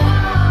bought a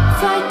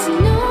flight to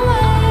Norway.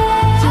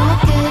 Your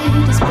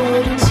gate is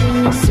boarding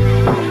soon.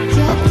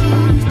 Yet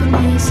you've been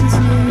here since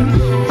noon.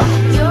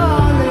 You're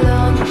all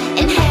alone,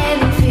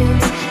 inhaling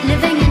fumes,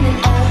 living in an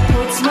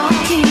airport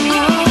smoking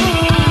room.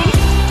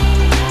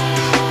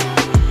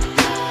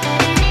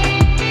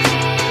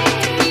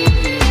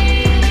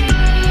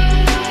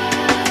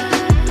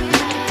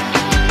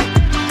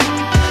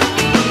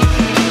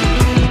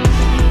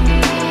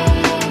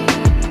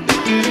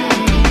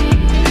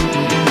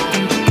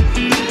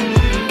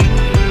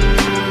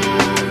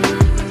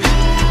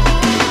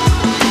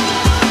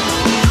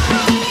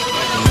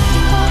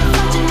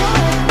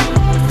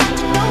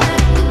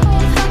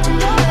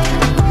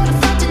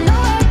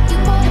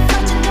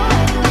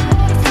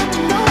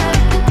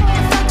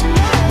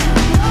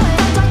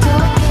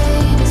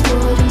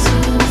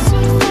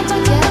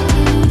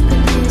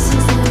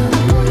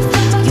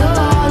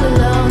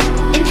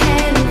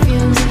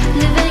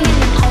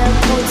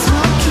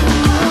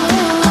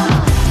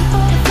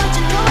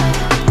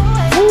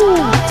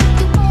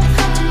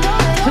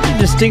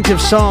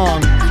 Distinctive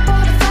song.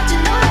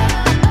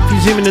 If you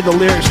zoom into the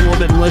lyrics a little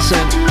bit and listen,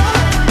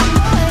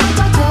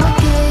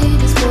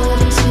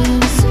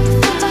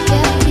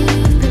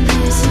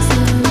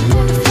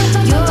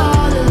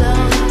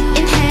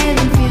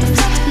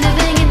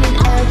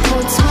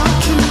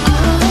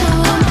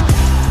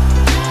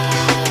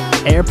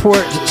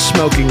 airport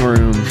smoking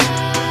room.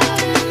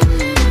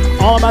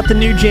 All about the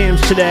new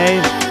jams today.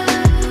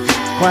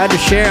 Glad to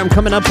share them.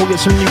 Coming up, we'll get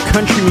some new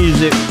country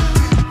music.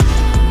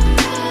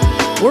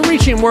 We're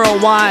reaching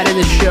worldwide in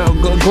this show.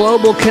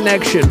 Global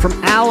connection from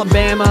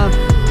Alabama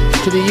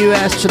to the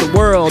U.S. to the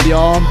world,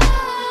 y'all.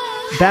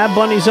 Bad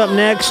Bunny's up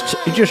next.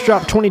 He just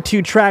dropped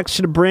 22 tracks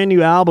to the brand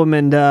new album,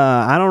 and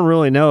I don't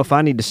really know if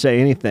I need to say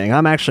anything.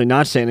 I'm actually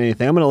not saying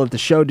anything. I'm going to let the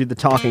show do the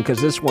talking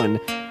because this one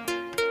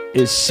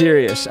is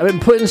serious. I've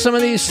been putting some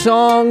of these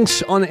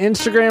songs on the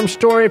Instagram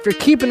story. If you're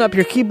keeping up,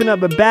 you're keeping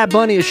up. But Bad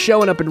Bunny is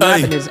showing up and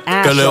rapping his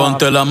ass que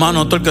levante off. la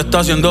mano todo el que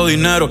está haciendo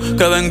dinero.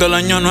 Que venga el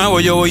año nuevo,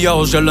 yo voy a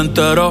josearlo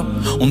entero.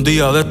 Un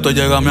día de esto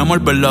llega mi amor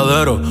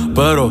verdadero,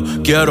 pero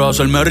quiero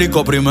hacerme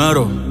rico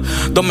primero.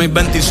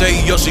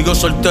 2026 y yo sigo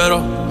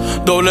soltero.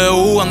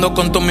 W ando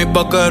con todos mis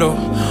vaqueros.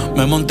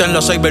 Me monté en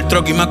la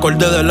Cybertruck y me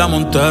acordé de la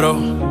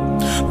Montero.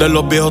 De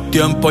los viejos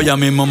tiempos, ya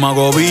mismo me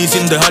hago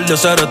sin dejar de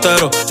ser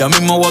hetero. Ya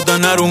mismo voy a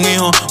tener un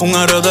hijo, un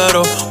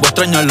heredero. Voy a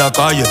extrañar la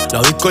calle,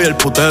 la disco y el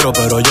putero,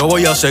 pero yo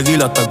voy a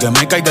seguir hasta que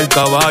me caiga el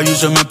caballo y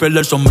se me pierda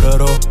el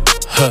sombrero.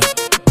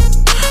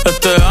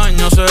 Este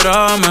año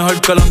será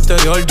mejor que el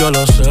anterior, yo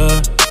lo sé.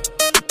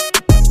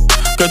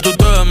 Que tú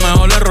te ves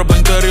mejor en ropa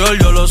interior,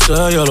 yo lo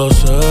sé, yo lo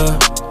sé.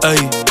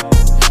 Ey,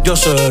 yo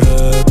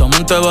seré tu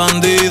amante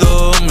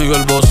bandido,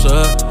 Miguel Bosé.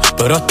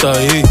 Pero hasta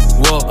ahí,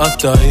 wow,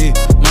 hasta ahí,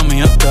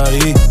 mami, hasta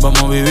ahí.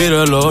 Vamos a vivir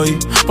el hoy,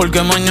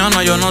 porque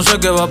mañana yo no sé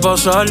qué va a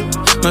pasar.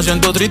 Me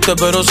siento triste,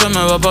 pero se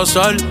me va a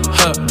pasar.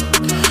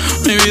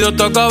 Mi vida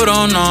está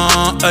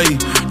cabrona, ey,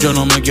 yo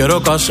no me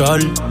quiero casar.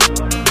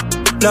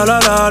 La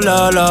la la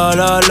la la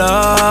la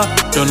la,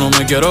 yo no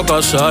me quiero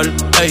casar,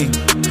 ey.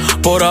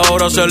 Por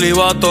ahora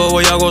celibato,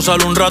 voy a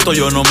gozar un rato,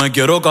 yo no me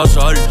quiero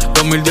casar.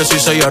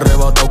 2016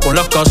 arrebatado con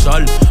las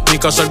casal. Mi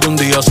casa algún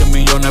día 100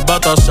 millones va a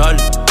tasar.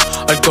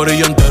 Al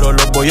corillo entero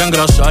los voy a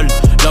engrasar.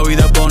 La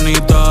vida es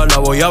bonita, la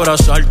voy a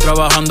abrazar.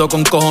 Trabajando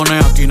con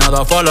cojones, aquí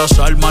nada fue al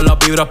azar. Malas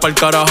vibras pa'l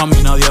carajo, a mí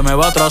nadie me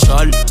va a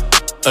atrasar.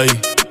 Ey,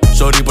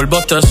 sorry por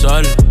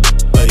bostezar.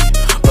 Ey,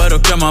 pero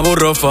es que me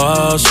aburro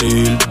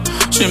fácil.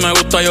 Si me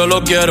gusta yo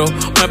lo quiero,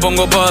 me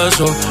pongo pa'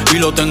 eso y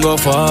lo tengo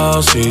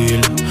fácil.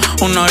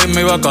 Una vez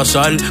me iba a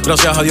casar,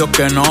 gracias a Dios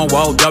que no,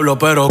 wow, diablo,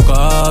 pero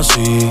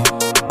casi.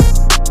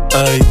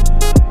 Ey,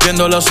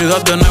 viendo la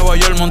ciudad de Nueva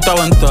York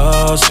montado en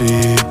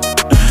taxi.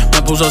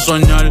 Me puse a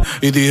soñar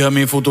y dije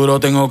mi futuro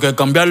tengo que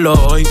cambiarlo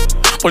hoy,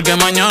 porque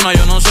mañana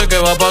yo no sé qué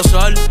va a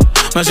pasar.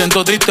 Me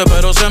siento triste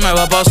pero se me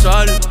va a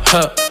pasar.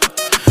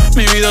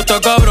 Mi vida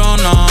está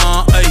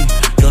cabrona, ey,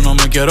 yo no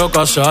me quiero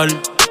casar.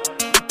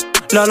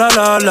 La la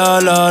la la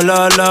la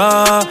la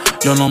la,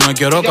 yo no me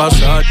quiero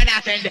casar.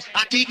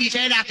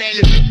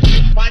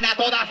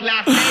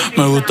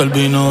 Me gusta el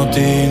vino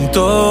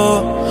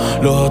tinto,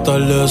 los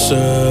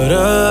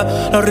atardeceres,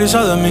 la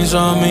risa de mis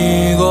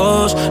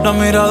amigos, la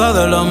mirada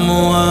de las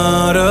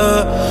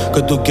mujeres.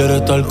 Que tú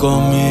quieres estar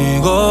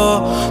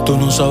conmigo, tú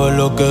no sabes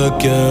lo que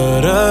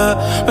quieres.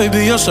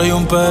 Baby, yo soy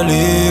un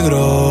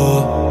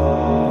peligro.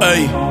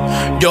 Ey,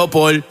 yo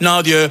por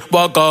nadie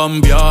voy a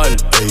cambiar.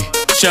 Ey,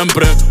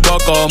 siempre va a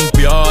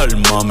cambiar,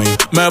 mami.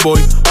 Me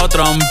voy a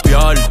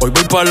trampear. Hoy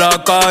voy pa'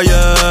 la calle,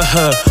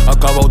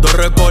 acabo de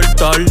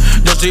recortar.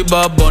 Yo soy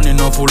Bad Bunny,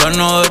 no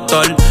fulano de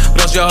tal.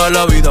 Gracias a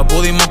la vida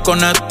pudimos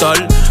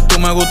conectar. Tú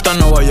me gusta,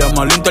 no vayas a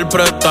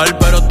malinterpretar.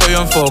 Pero estoy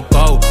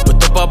enfocado,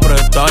 esto pa'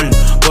 prestar.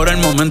 Por el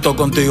momento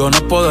contigo no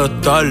puedo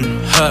estar.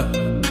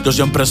 Yo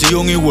siempre he sido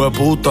un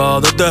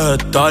hijueputa desde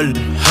gestar.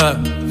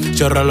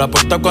 Cierra la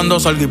puerta cuando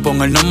salga y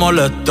ponga el no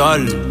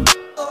molestar.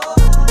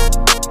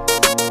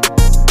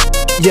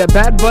 Yeah,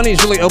 Bad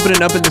Bunny's really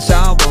opening up in this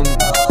album.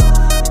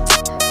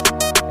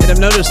 And I've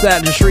noticed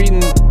that just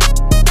reading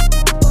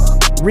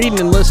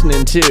and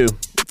listening too.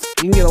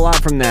 You can get a lot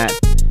from that.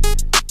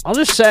 I'll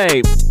just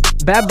say,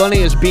 Bad Bunny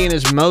is being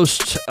his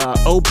most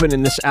open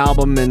in this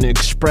album and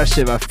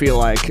expressive, I feel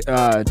like,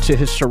 to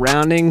his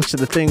surroundings, to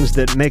the things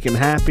that make him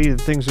happy, the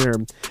things that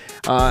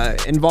are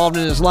involved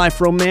in his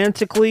life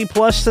romantically,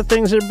 plus the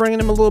things that are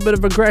bringing him a little bit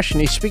of aggression.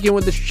 He's speaking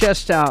with his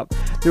chest out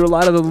through a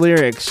lot of the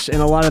lyrics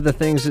and a lot of the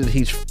things that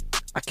he's,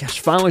 I guess,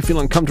 finally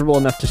feeling comfortable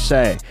enough to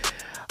say.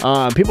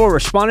 People are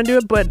responding to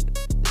it, but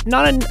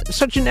not in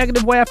such a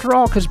negative way after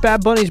all, because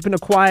Bad Bunny's been a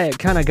quiet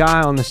kind of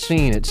guy on the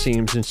scene, it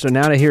seems. And so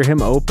now to hear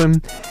him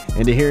open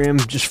and to hear him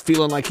just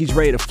feeling like he's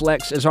ready to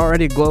flex as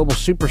already a global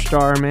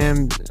superstar,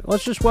 man,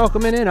 let's just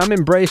welcome it in. I'm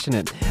embracing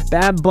it.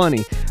 Bad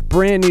Bunny,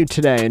 brand new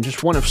today, and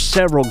just one of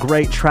several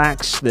great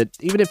tracks that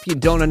even if you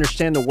don't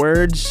understand the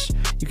words,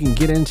 you can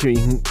get into.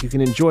 You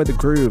can enjoy the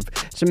groove.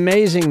 It's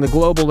amazing the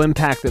global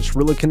impact that's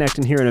really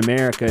connecting here in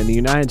America, and the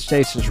United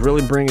States is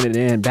really bringing it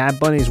in. Bad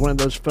Bunny is one of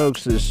those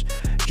folks that's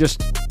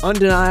just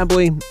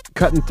undeniably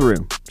cutting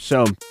through.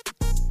 So,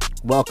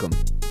 welcome,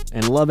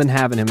 and loving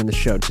having him in the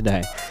show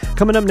today.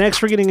 Coming up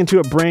next, we're getting into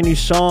a brand new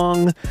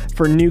song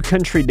for New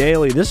Country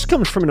Daily. This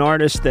comes from an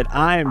artist that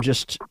I am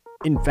just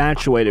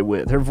infatuated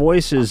with. Her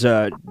voice is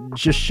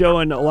just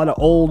showing a lot of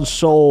old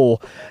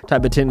soul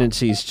type of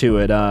tendencies to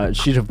it.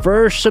 She's a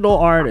versatile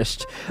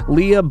artist,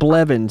 Lee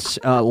Blevins,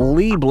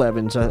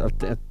 I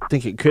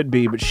think it could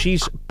be, but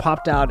she's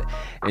popped out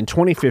in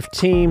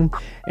 2015,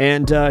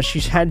 and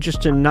she's had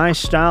just a nice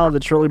style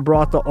that's really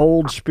brought the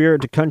old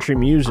spirit to country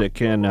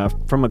music, and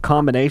from a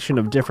combination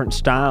of different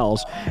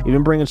styles,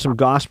 even bringing some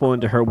gospel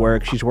into her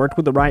work. She's worked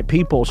with the right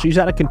people. She's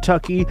out of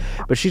Kentucky,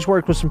 but she's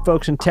worked with some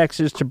folks in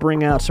Texas to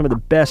bring out some of the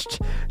best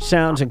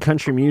sounds in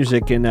country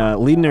music, and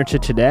leading her to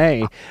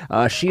today,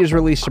 she has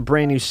released a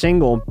brand new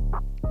single.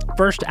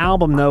 First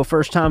album, though,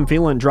 First Time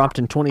Feeling, dropped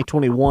in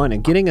 2021,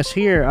 and getting us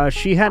here,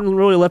 she hadn't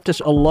really left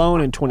us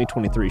alone in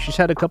 2023. She's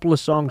had a couple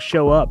of songs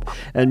show up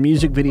and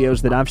music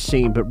videos that I've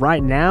seen, but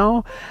right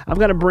now, I've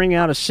got to bring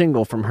out a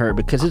single from her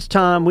because it's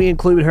time we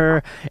include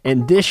her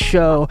in this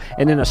show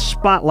and in a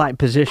spotlight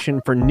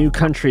position for New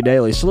Country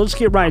Daily. So let's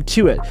get right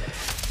to it.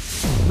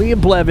 Lee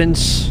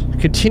Blevins,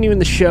 continuing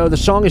the show. The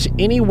song is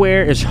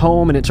Anywhere Is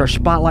Home, and it's our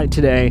spotlight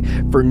today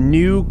for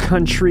New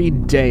Country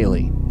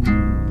Daily.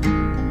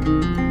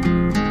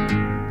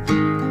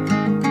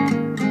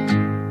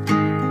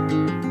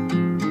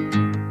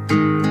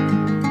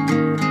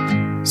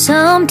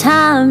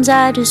 Sometimes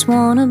I just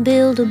wanna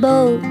build a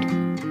boat,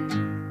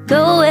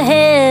 go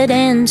ahead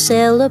and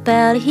sail up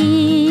out of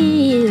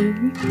here.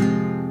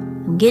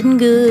 I'm getting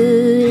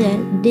good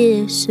at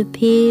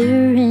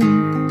disappearing.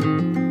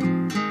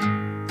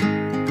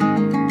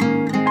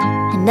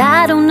 And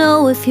I don't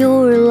know if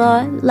you're a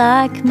lot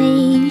like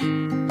me.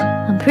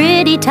 I'm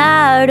pretty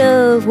tired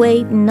of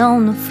waiting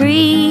on the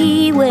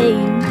freeway,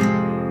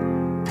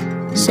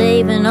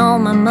 saving all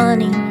my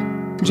money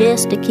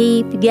just to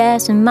keep the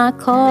gas in my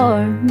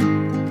car.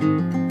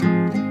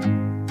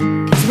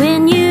 'Cause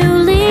when you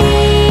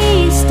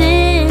least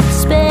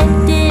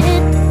expect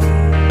it,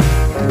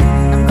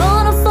 I'm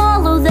gonna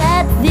follow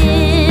that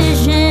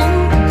vision.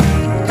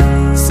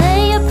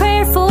 Say a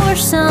prayer for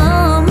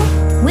some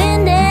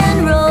wind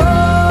and road.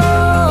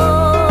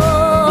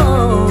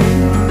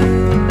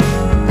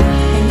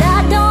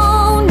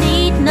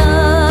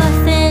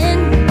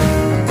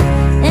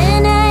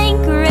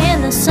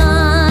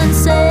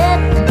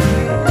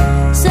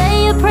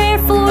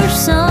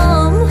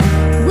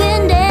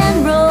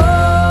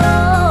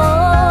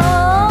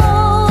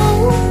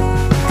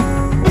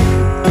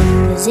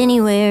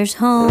 Anywhere's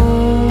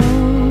home,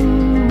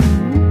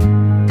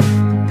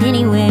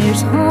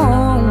 anywhere's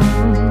home.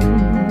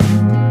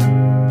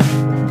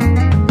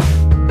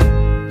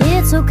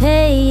 It's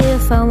okay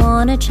if I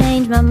wanna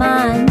change my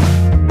mind,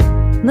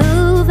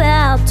 move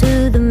out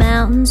to the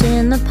mountains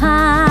and the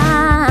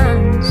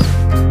pines.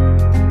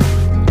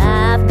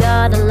 I've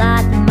got a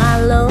lot in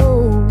my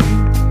load.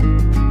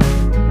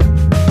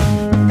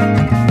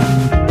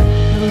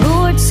 The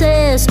Lord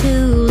says to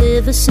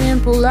live a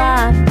simple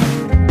life.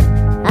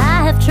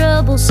 I have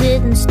trouble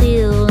sitting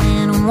still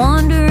and I'm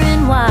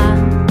wondering why.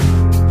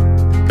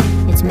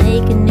 It's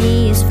making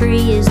me as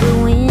free as the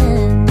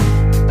wind.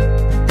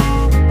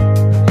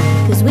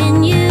 'Cause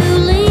when you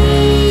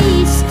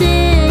least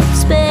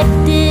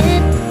expect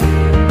it,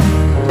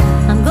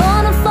 I'm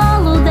gonna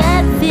follow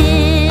that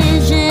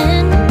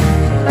vision.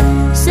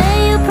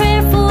 Say a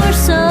prayer for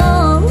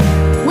some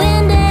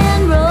wind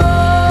and road.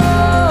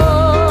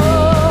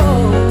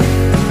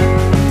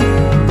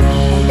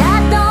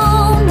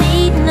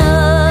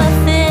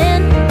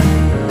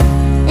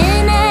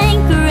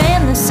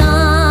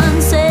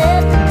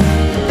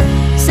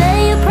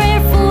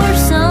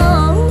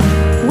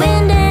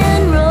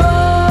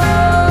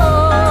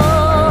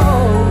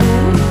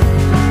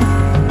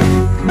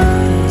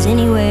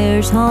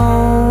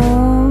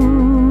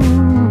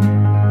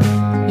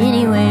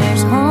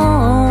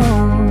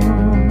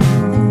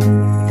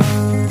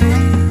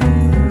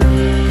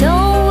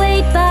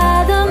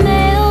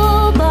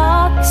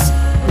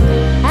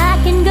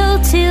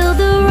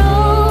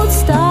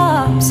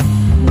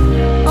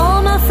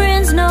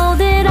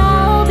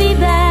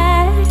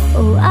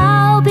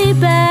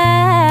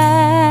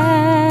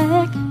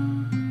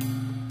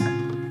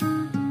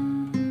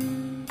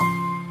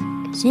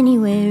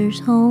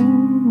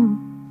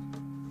 home.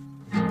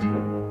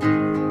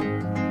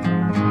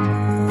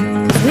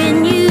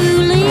 When you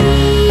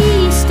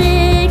least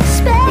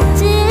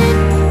expect it,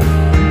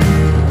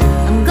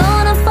 I'm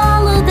gonna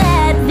follow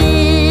that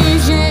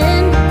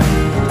vision.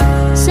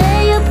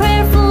 Say a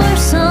prayer for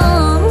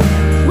some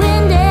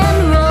wind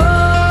and roll.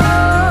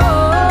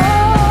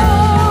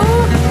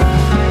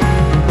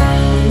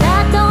 And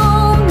I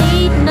don't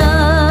need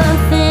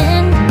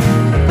nothing,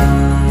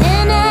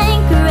 an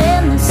anchor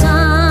in the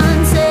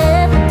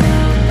sunset.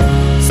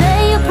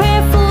 Say a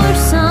prayer for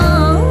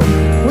some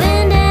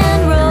wind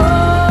and roll.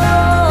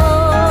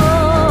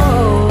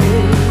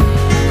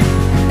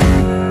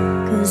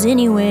 'Cause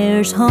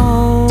anywhere's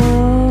home.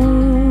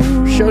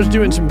 Show's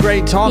doing some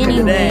great talking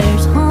today.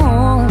 Anywhere's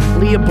home.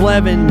 Leah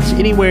Blevins,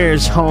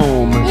 Anywhere's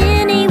Home.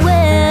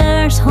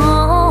 Anywhere's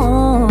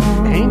home.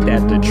 Ain't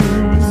that the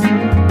truth?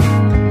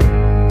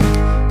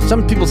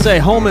 Some people say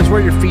home is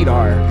where your feet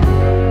are.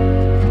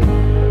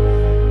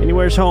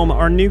 Anywhere's Home,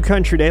 our new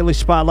country daily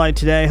spotlight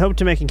today. Hope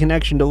to make a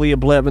connection to Leah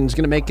Blevins.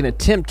 Going to make an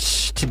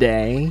attempt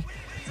today.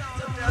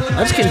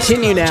 Let's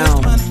continue now.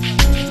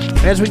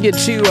 As we get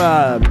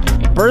to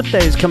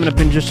birthdays coming up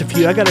in just a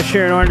few, I got to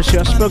share an artist who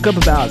I spoke up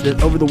about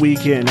over the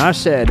weekend. I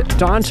said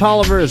Don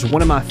Toliver is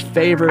one of my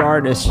favorite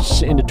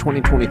artists into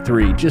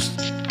 2023. Just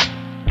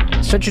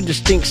such a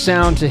distinct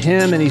sound to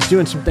him, and he's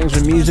doing some things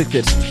with music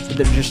that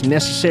are just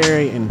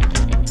necessary and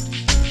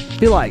I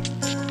feel like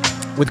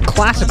with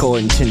classical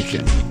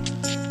intention.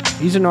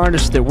 He's an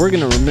artist that we're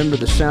going to remember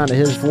the sound of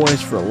his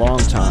voice for a long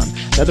time.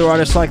 Another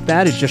artist like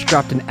that who just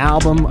dropped an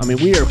album. I mean,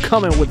 we are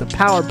coming with the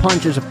power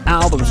punches of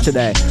albums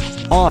today.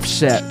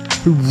 Offset,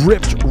 who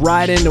ripped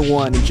right into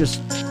one and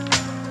just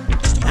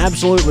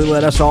absolutely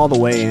let us all the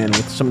way in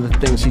with some of the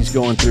things he's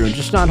going through and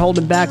just not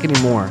holding back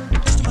anymore.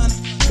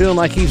 Feeling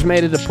like he's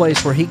made it a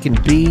place where he can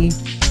be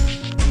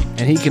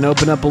and he can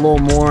open up a little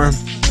more.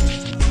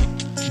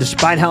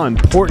 Despite how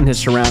important his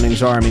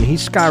surroundings are, I mean, he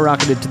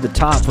skyrocketed to the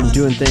top from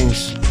doing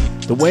things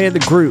the way of the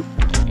group,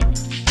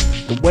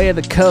 the way of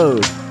the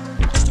code.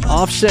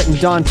 Offset and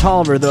Don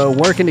Toliver, though,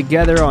 working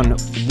together on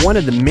one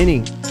of the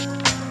many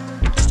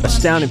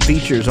astounding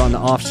features on the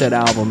Offset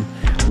album.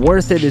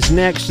 Worth It is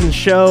next in the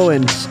show,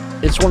 and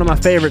it's one of my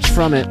favorites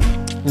from it.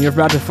 And you're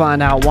about to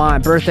find out why.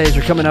 Birthdays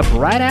are coming up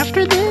right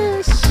after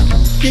this.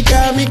 You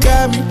got me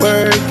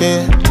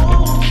working.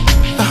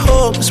 I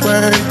hope it's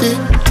worth it.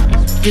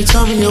 You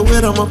told me you're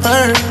with on my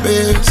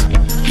purpose.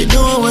 You're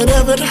doing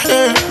whatever to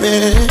hurt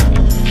me.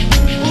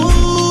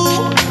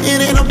 It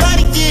ain't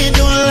nobody can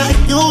do it like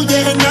you,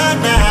 yeah,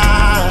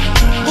 nah.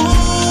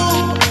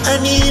 Ooh, I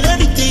need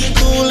everything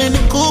cool in the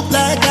coupe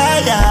like I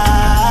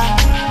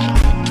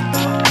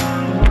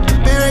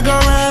Merry go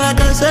round like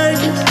a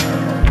circus.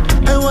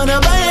 I wanna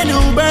buy a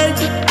new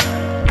Birkin.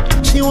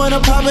 She wanna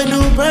pop a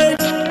new bird.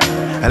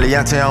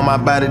 Eliante on my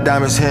body,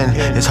 diamonds hidden.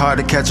 It's hard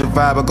to catch a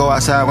vibe or go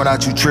outside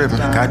without you tripping.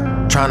 God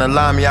tryna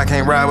lie me, I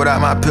can't ride without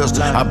my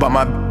pistol. I bought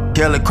my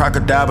Kelly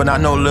crocodile, but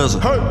not no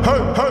lizard.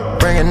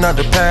 Bringing up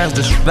the past,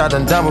 the shit I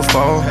done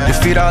before. Your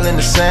feet all in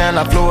the sand,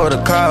 I flew her to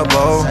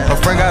Cabo. Her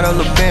friend got a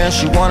little Benz,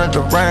 she wanted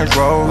the Range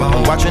Rover.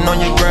 I'm watching on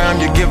your gram,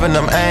 you're giving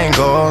them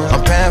angles.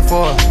 I'm paying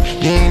for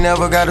it. You ain't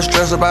never gotta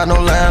stress about no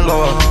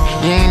landlord.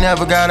 You ain't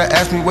never gotta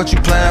ask me what you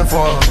plan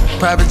for.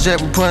 Private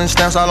jet, we putting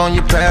stamps all on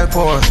your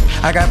passport.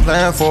 I got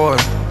plans for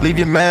it, leave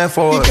your man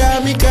for it.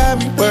 You got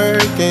me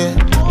working.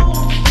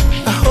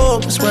 I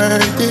hope it's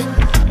worth it.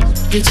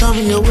 You told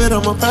me you're with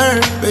on my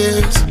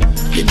purpose.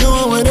 You're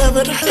doing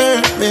whatever to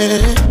hurt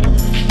me.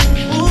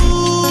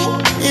 Ooh,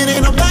 it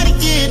ain't nobody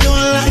can do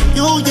it like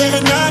you, yeah,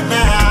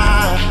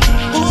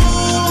 nah.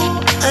 Ooh,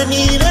 I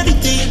need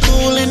everything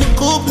cool in the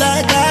coupe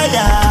like I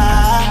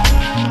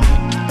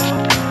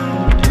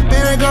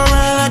Merry go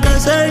round like a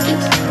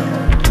circus.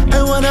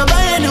 I wanna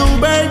buy a new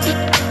Birkin.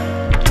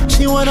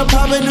 She wanna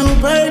pop a new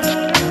bird.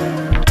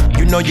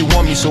 You know you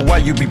want me, so why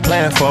you be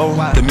playing for?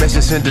 The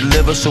message and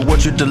deliver, so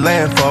what you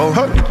delaying for?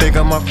 You think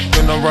I'm up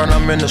in the run,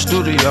 I'm in the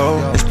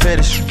studio. It's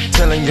petty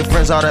telling your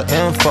friends all the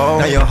info.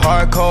 Now you're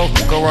hardcore,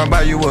 go run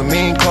by you with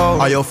mean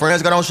code. All your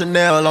friends got on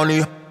Chanel, on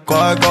these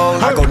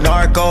cargoes. I go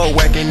narco,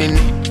 whacking in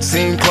the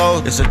scene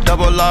clothes. It's a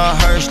double R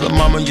hearse, little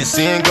mama, you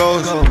seeing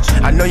ghosts.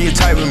 I know you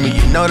type with me,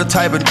 you know the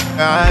type of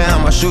I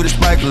am. I shoot it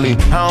spikily,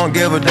 I don't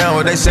give a damn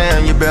what they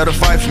saying. You better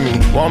fight for me.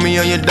 Want me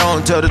or you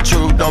don't, tell the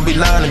truth, don't be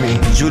lying to me.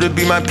 Need you to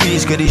be my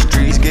peace, cause these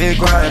streets get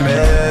grimy.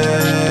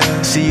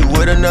 See you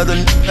with another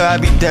I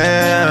be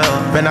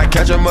down. Man, I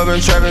catch 'em up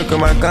in traffic, cause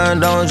my gun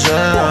don't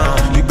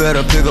jam. You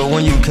better pick up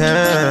when you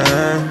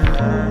can.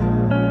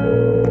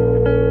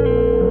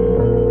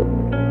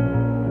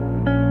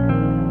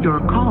 Your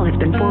call has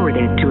been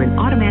forwarded to an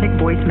automatic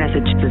voice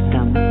message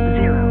system.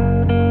 0.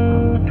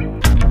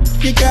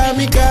 You got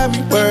me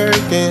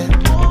working.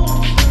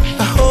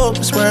 I hope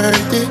it's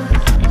worth it.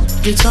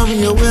 You told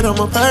me you're with on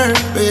my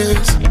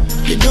purpose.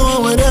 You're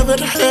doing whatever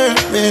to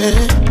hurt me.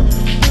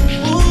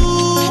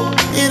 Ooh,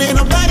 it ain't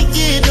nobody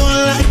can do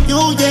it like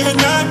you, yeah,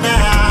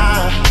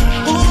 nah.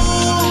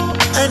 Ooh,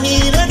 I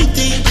need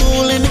everything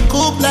cool in the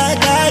coupe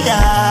like I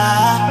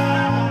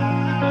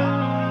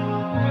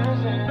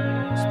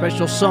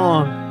special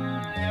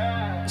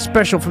song.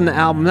 Special from the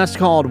album. That's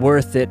called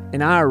Worth It.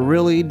 And I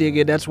really dig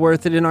it. That's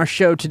worth it in our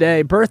show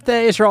today.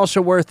 Birthdays are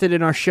also worth it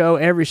in our show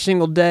every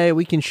single day.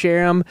 We can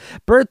share them.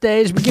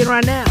 Birthdays begin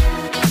right now.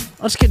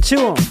 Let's get to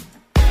them.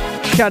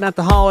 Shouting out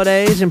the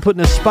holidays and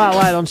putting a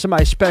spotlight on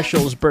somebody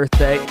special's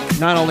birthday.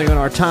 Not only on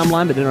our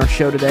timeline, but in our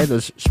show today.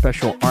 Those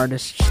special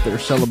artists that are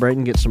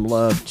celebrating get some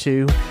love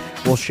too.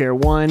 We'll share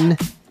one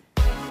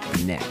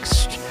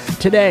next.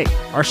 Today,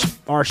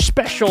 our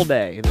special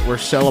day that we're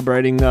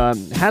celebrating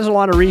has a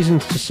lot of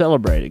reasons to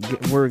celebrate.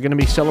 We're going to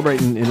be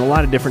celebrating in a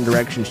lot of different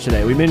directions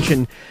today. We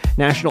mentioned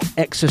National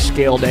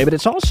Exascale Day, but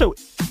it's also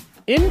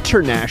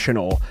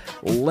International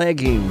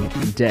Legging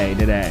Day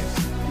today.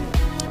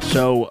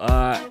 So,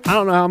 I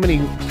don't know how many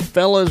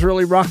fellas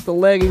really rock the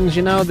leggings,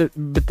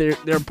 but they're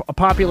a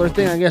popular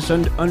thing, I guess,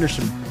 under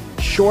some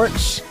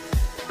shorts.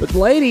 But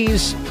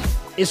ladies,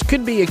 it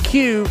could be a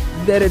cue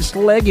that it's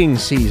legging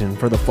season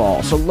for the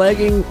fall. So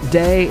legging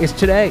day is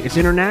today. It's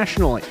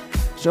internationally.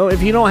 So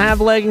if you don't have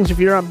leggings, if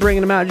you're not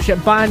bringing them out,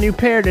 just buy a new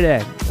pair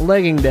today.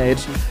 Legging day.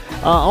 It's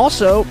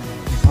also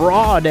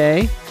bra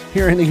day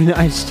here in the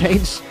United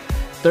States.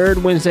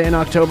 Third Wednesday in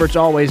October, it's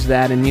always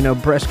that.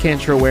 And, Breast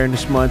Cancer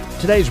Awareness Month.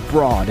 Today's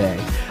bra day.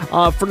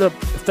 For the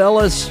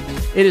fellas,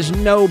 it is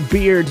No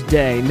Beard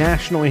Day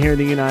nationally here in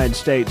the United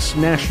States.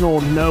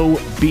 National No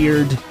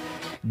Beard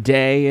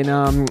Day.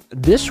 And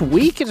this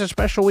week is a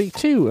special week,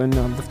 too. And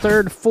the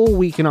third full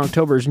week in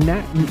October is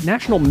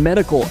National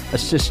Medical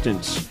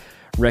Assistance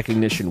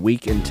Recognition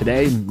Week. And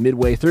today,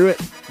 midway through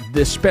it,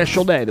 this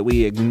special day that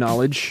we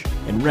acknowledge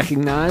and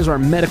recognize our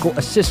medical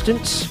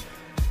assistants.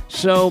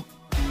 So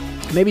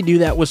maybe do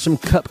that with some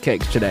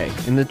cupcakes today,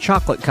 in the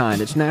chocolate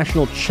kind. It's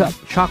National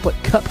Chocolate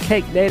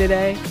Cupcake Day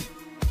today.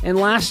 And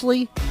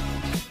lastly,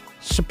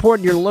 support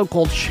your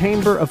local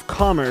Chamber of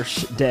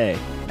Commerce Day.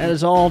 That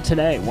is all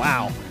today.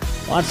 Wow.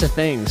 Lots of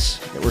things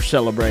that we're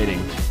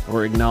celebrating.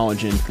 We're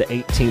acknowledging the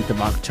 18th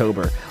of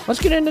October. Let's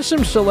get into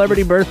some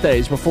celebrity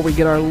birthdays before we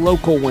get our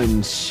local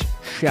ones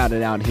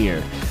shouted out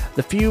here.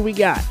 The few we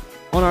got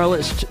on our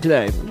list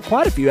today,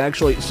 quite a few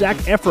actually. Zac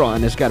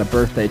Efron has got a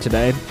birthday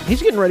today.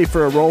 He's getting ready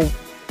for a role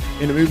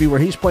in a movie where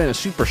he's playing a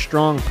super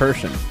strong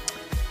person,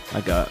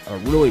 like a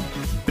really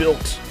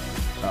built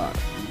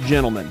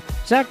gentleman.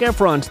 Zac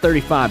Efron's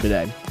 35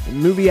 today.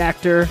 Movie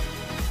actor.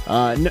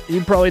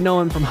 You probably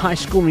know him from High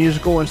School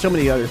Musical and so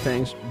many other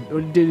things.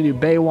 Did he do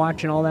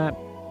Baywatch and all that?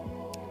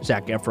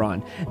 Zac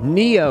Efron.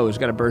 Neo's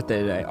got a birthday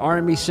today.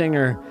 R&B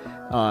singer,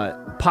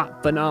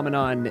 pop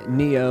phenomenon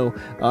Neo.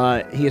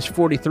 He is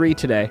 43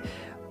 today.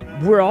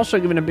 We're also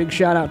giving a big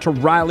shout out to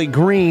Riley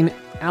Green,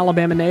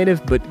 Alabama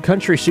native, but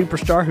country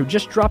superstar who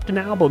just dropped an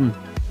album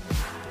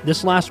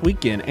this last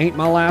weekend, Ain't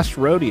My Last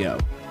Rodeo,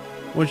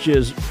 which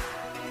is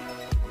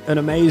an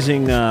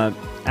amazing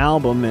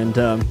album, and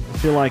I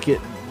feel like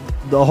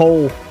the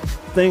whole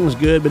thing's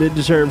good, but it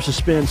deserves to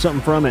spin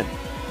something from it.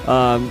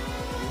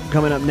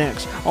 Coming up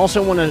next.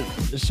 Also want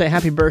to say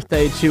happy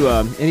birthday to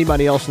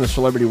anybody else in the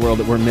celebrity world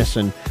that we're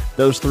missing.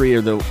 Those three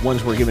are the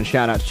ones we're giving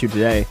shout-outs to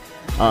today.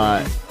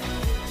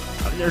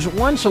 There's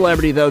one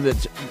celebrity, though,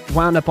 that's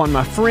wound up on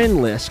my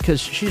friend list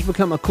because she's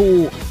become a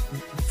cool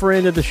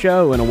friend of the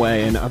show in a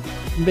way, and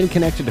I've been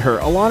connected to her.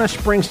 Alana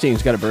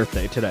Springsteen's got a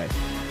birthday today.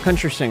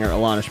 Country singer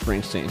Alana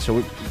Springsteen. So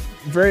we're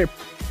very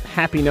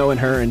happy knowing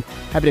her and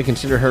happy to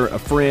consider her a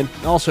friend,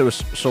 also a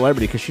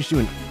celebrity, because she's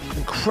doing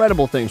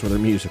incredible things with her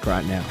music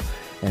right now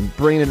and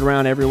bringing it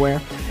around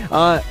everywhere.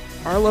 Our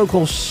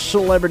local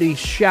celebrity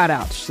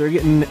shout-outs, they're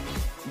getting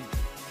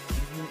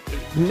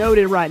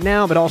noted right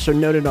now, but also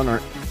noted on our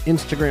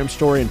Instagram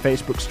story and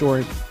Facebook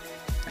story.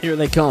 Here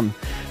they come.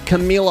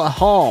 Camila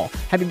Hall.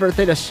 Happy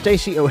birthday to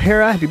Stacey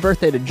O'Hara. Happy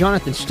birthday to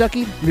Jonathan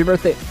Stuckey. Happy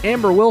birthday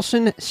Amber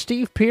Wilson,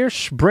 Steve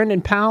Pierce,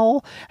 Brendan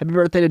Powell. Happy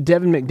birthday to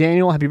Devin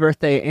McDaniel. Happy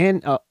birthday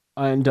and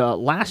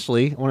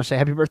lastly, I want to say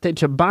happy birthday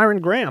to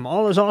Byron Graham.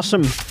 All those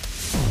awesome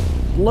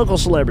local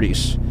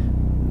celebrities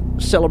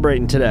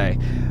celebrating today.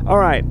 All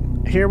right,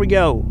 here we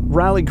go.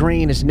 Riley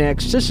Green is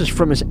next. This is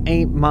from his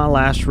Ain't My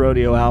Last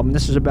Rodeo album.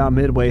 This is about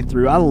midway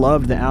through. I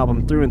love the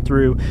album through and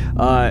through.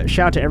 Shout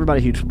out to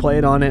everybody who's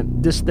played on it.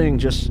 This thing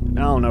just,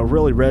 I don't know,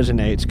 really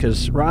resonates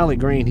because Riley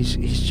Green,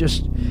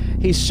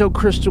 he's so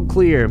crystal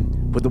clear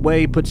with the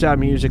way he puts out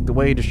music, the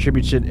way he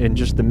distributes it, and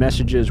just the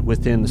messages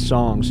within the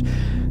songs.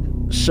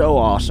 So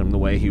awesome the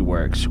way he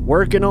works.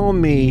 Working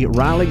on Me,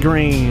 Riley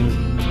Green,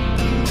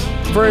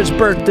 for his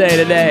birthday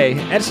today.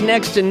 That's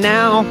next, and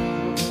now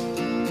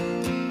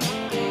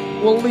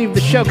we'll leave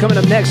the show coming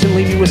up next and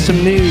leave you with some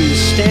news.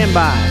 Stand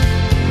by.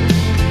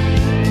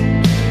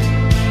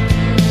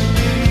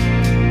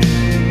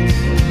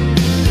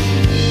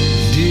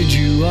 Did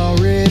you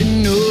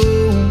already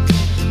know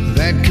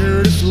that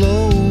Curtis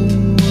Lowe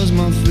was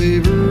my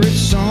favorite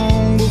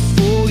song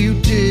before you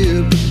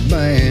tipped the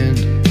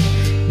band?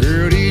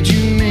 Girl, did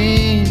you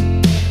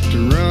mean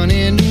to run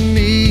into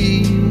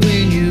me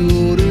when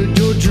you ordered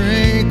your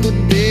drink, or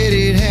did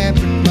it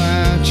happen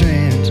by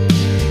chance?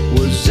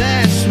 Was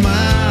that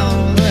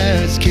smile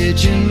that's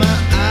catching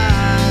my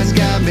eyes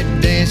got me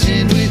dancing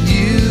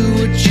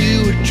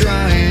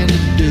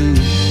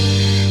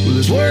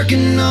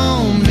working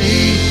on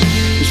me.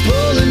 It's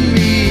pulling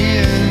me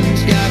in.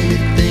 It's got me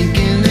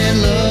thinking that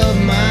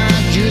love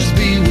might just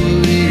be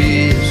what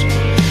it is.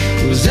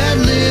 Was that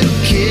little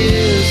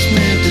kiss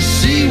meant to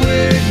see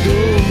where it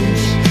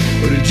goes?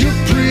 Or did your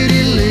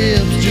pretty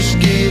lips just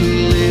get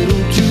a little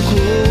too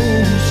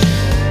close?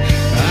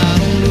 I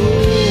don't know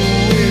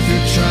if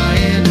you're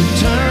trying to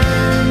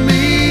turn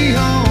me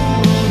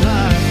on all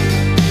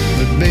night,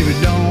 but baby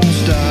don't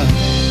stop,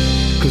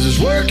 'cause it's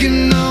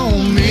working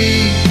on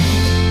me.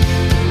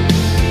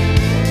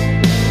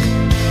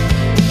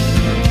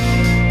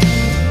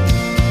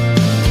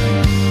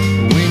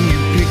 When you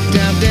picked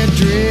out that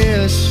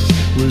dress,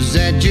 was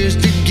that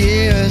just a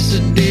guess,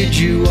 or did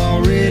you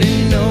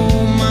already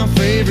know my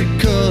favorite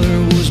color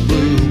was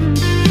blue?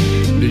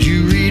 Did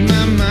you read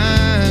my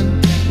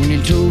mind when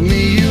you told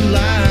me you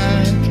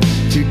liked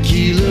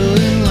tequila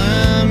and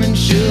lime, and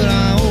should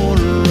I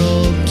order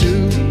up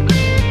too?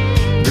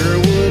 Girl,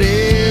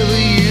 whatever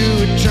you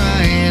were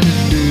trying to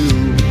do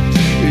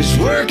is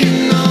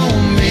working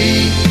on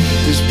me,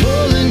 it's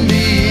pulling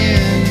me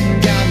in,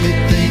 got me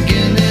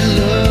thinking that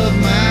love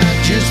might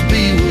just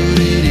be what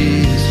it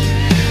is.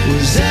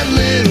 Was that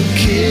little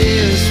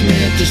kiss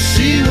meant to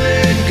see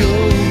where it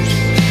goes?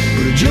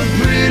 Or did your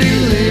pretty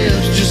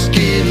lips just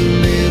get a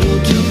little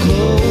too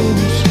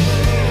close?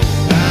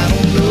 I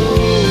don't know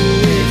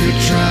if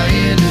you're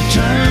trying to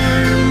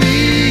turn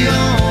me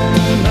on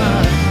or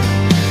not,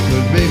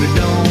 but baby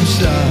don't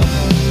stop,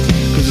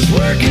 'cause it's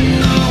working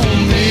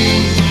on me.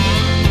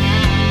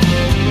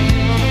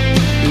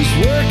 It's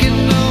working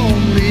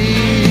on me.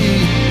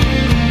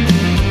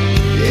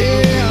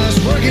 Yeah, it's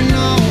working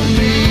on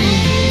me.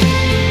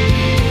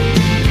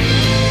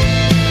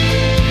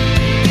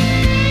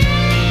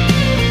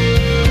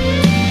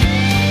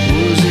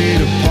 Was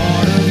it a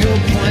part of your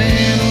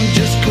plan or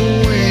just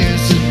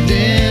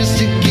coincidence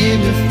to get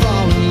me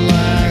falling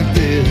like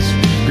this?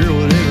 Girl,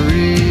 whatever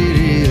it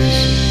is,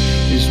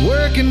 it's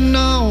working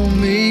on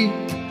me.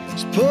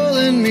 It's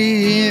pulling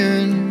me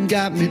in,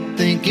 got me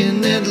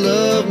thinking that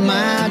love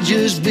might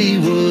just be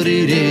what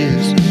it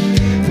is.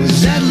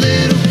 Was that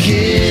little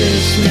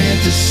kiss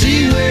meant to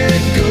see where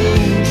it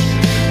goes?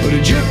 Or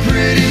did your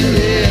pretty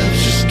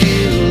lips just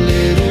get a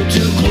little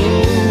too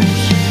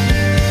close?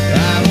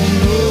 I don't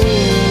know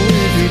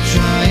if you're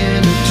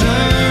trying to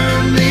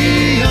turn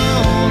me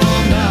on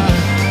or not,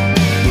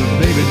 but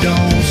baby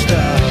don't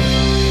stop,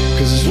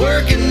 'cause it's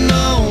working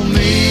on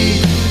me.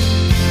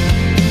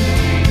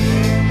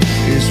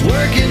 It's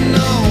working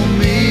on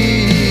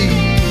me.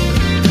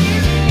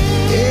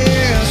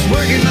 Yeah, it's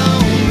working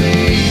on me.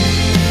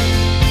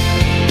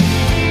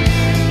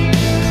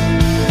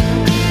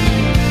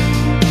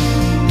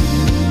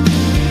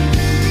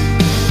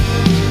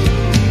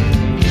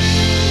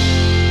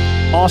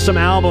 Awesome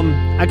album.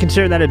 I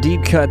consider that a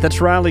deep cut.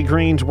 That's Riley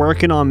Green's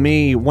Working on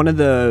Me. One of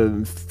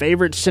the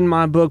favorites in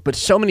my book, but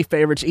so many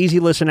favorites. Easy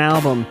listen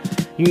album.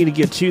 You need to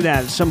get to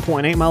that at some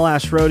point. Ain't My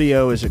Last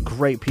Rodeo is a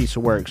great piece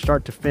of work,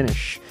 start to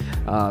finish.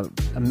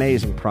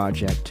 Amazing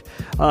project.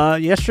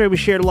 Yesterday we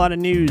shared a lot of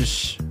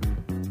news.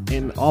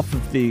 And off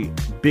of the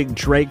big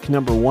Drake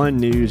 #1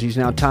 news, he's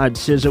now tied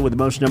SZA with the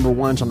most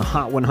 #1s on the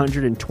Hot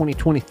 100 in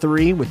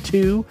 2023 with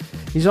 2.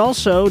 He's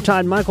also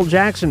tied Michael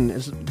Jackson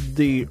as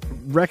the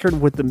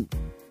record with the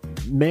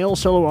male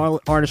solo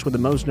artist with the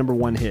most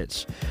 #1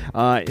 hits.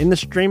 In the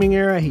streaming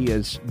era, he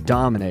is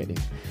dominating.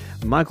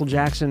 Michael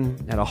Jackson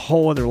had a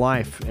whole other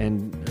life,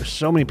 and there's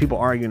so many people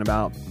arguing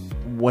about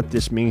what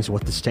this means,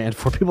 what this stands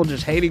for. People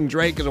just hating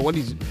Drake because of what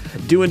he's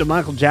doing to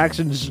Michael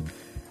Jackson's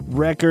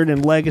record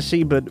and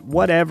legacy, but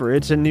whatever.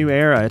 It's a new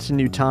era, it's a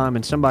new time,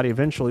 and somebody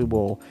eventually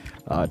will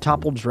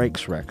topple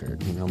Drake's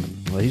record. You know,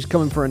 well, he's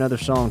coming for another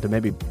song to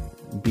maybe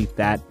beat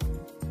that.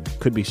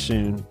 Could be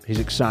soon. He's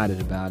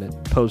excited about it,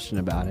 posting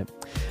about it.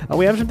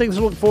 We have some things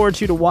to look forward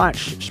to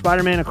watch.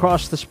 Spider-Man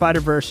Across the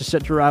Spider-Verse is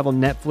set to arrive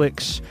on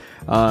Netflix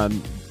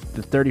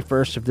the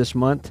 31st of this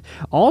month.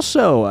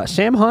 Also,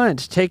 Sam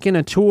Hunt's taking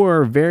a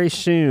tour very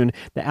soon.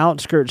 The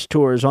Outskirts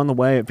tour is on the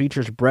way. It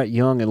features Brett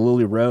Young and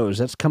Lily Rose.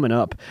 That's coming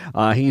up.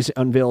 He's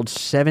unveiled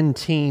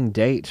 17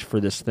 dates for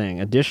this thing,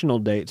 additional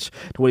dates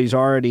to what he's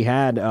already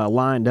had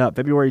lined up.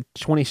 February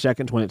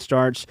 22nd when it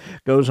starts,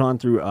 goes on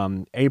through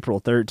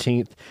April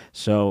 13th.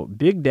 So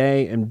big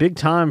day and big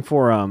time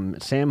for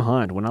Sam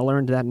Hunt. When I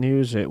learned that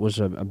news, it was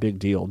a big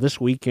deal.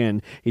 This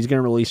weekend, he's going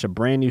to release a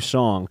brand new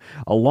song.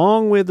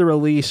 Along with the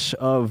release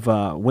of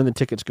When the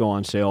Tickets Go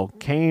on Sale,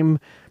 came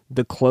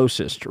The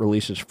Closest,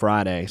 releases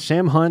Friday.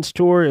 Sam Hunt's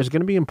tour is going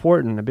to be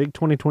important. A big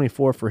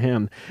 2024 for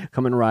him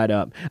coming right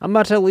up. I'm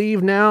about to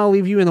leave now. I'll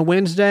leave you in the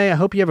Wednesday. I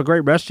hope you have a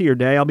great rest of your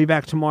day. I'll be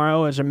back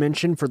tomorrow, as I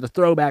mentioned, for the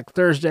Throwback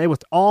Thursday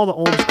with all the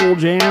old school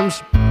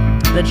jams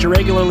that you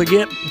regularly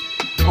get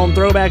on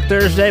Throwback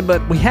Thursday,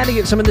 but we had to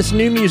get some of this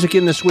new music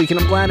in this week, and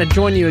I'm glad to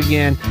join you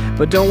again.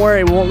 But don't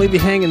worry, we won't leave you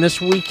hanging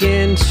this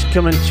weekend.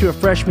 Coming to a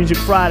Fresh Music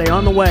Friday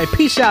on the way.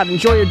 Peace out.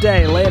 Enjoy your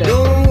day. Later.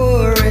 Don't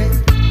worry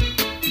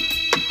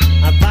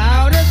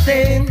about a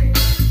thing,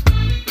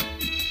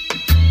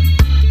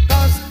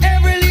 'cause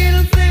every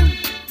little thing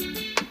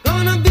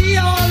gonna be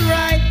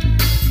alright.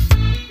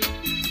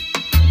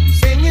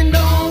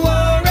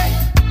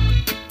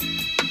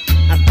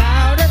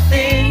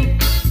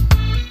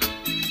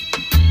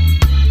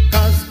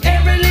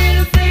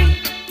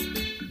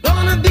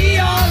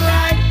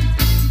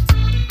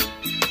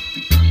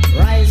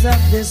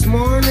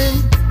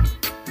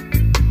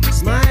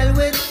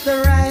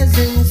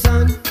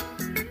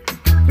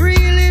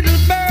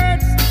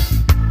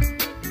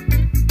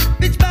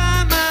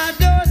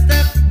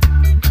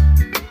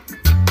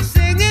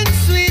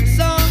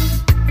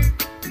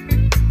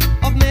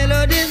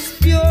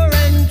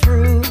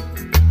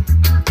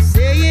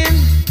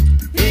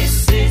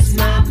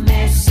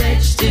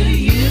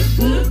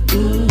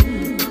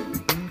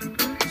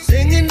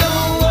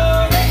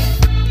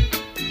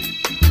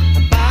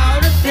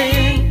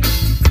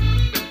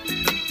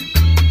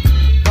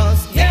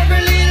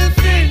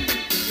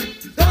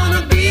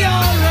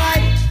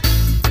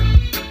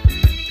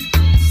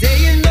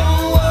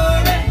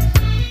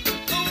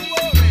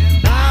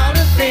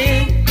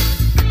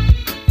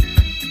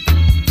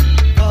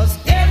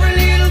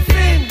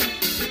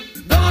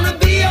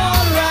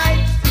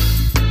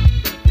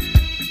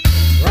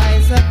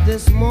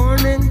 this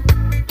morning.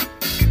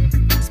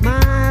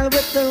 Smile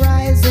with the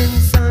rising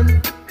sun.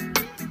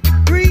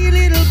 Three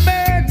little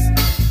birds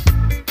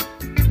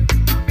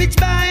pitch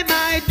by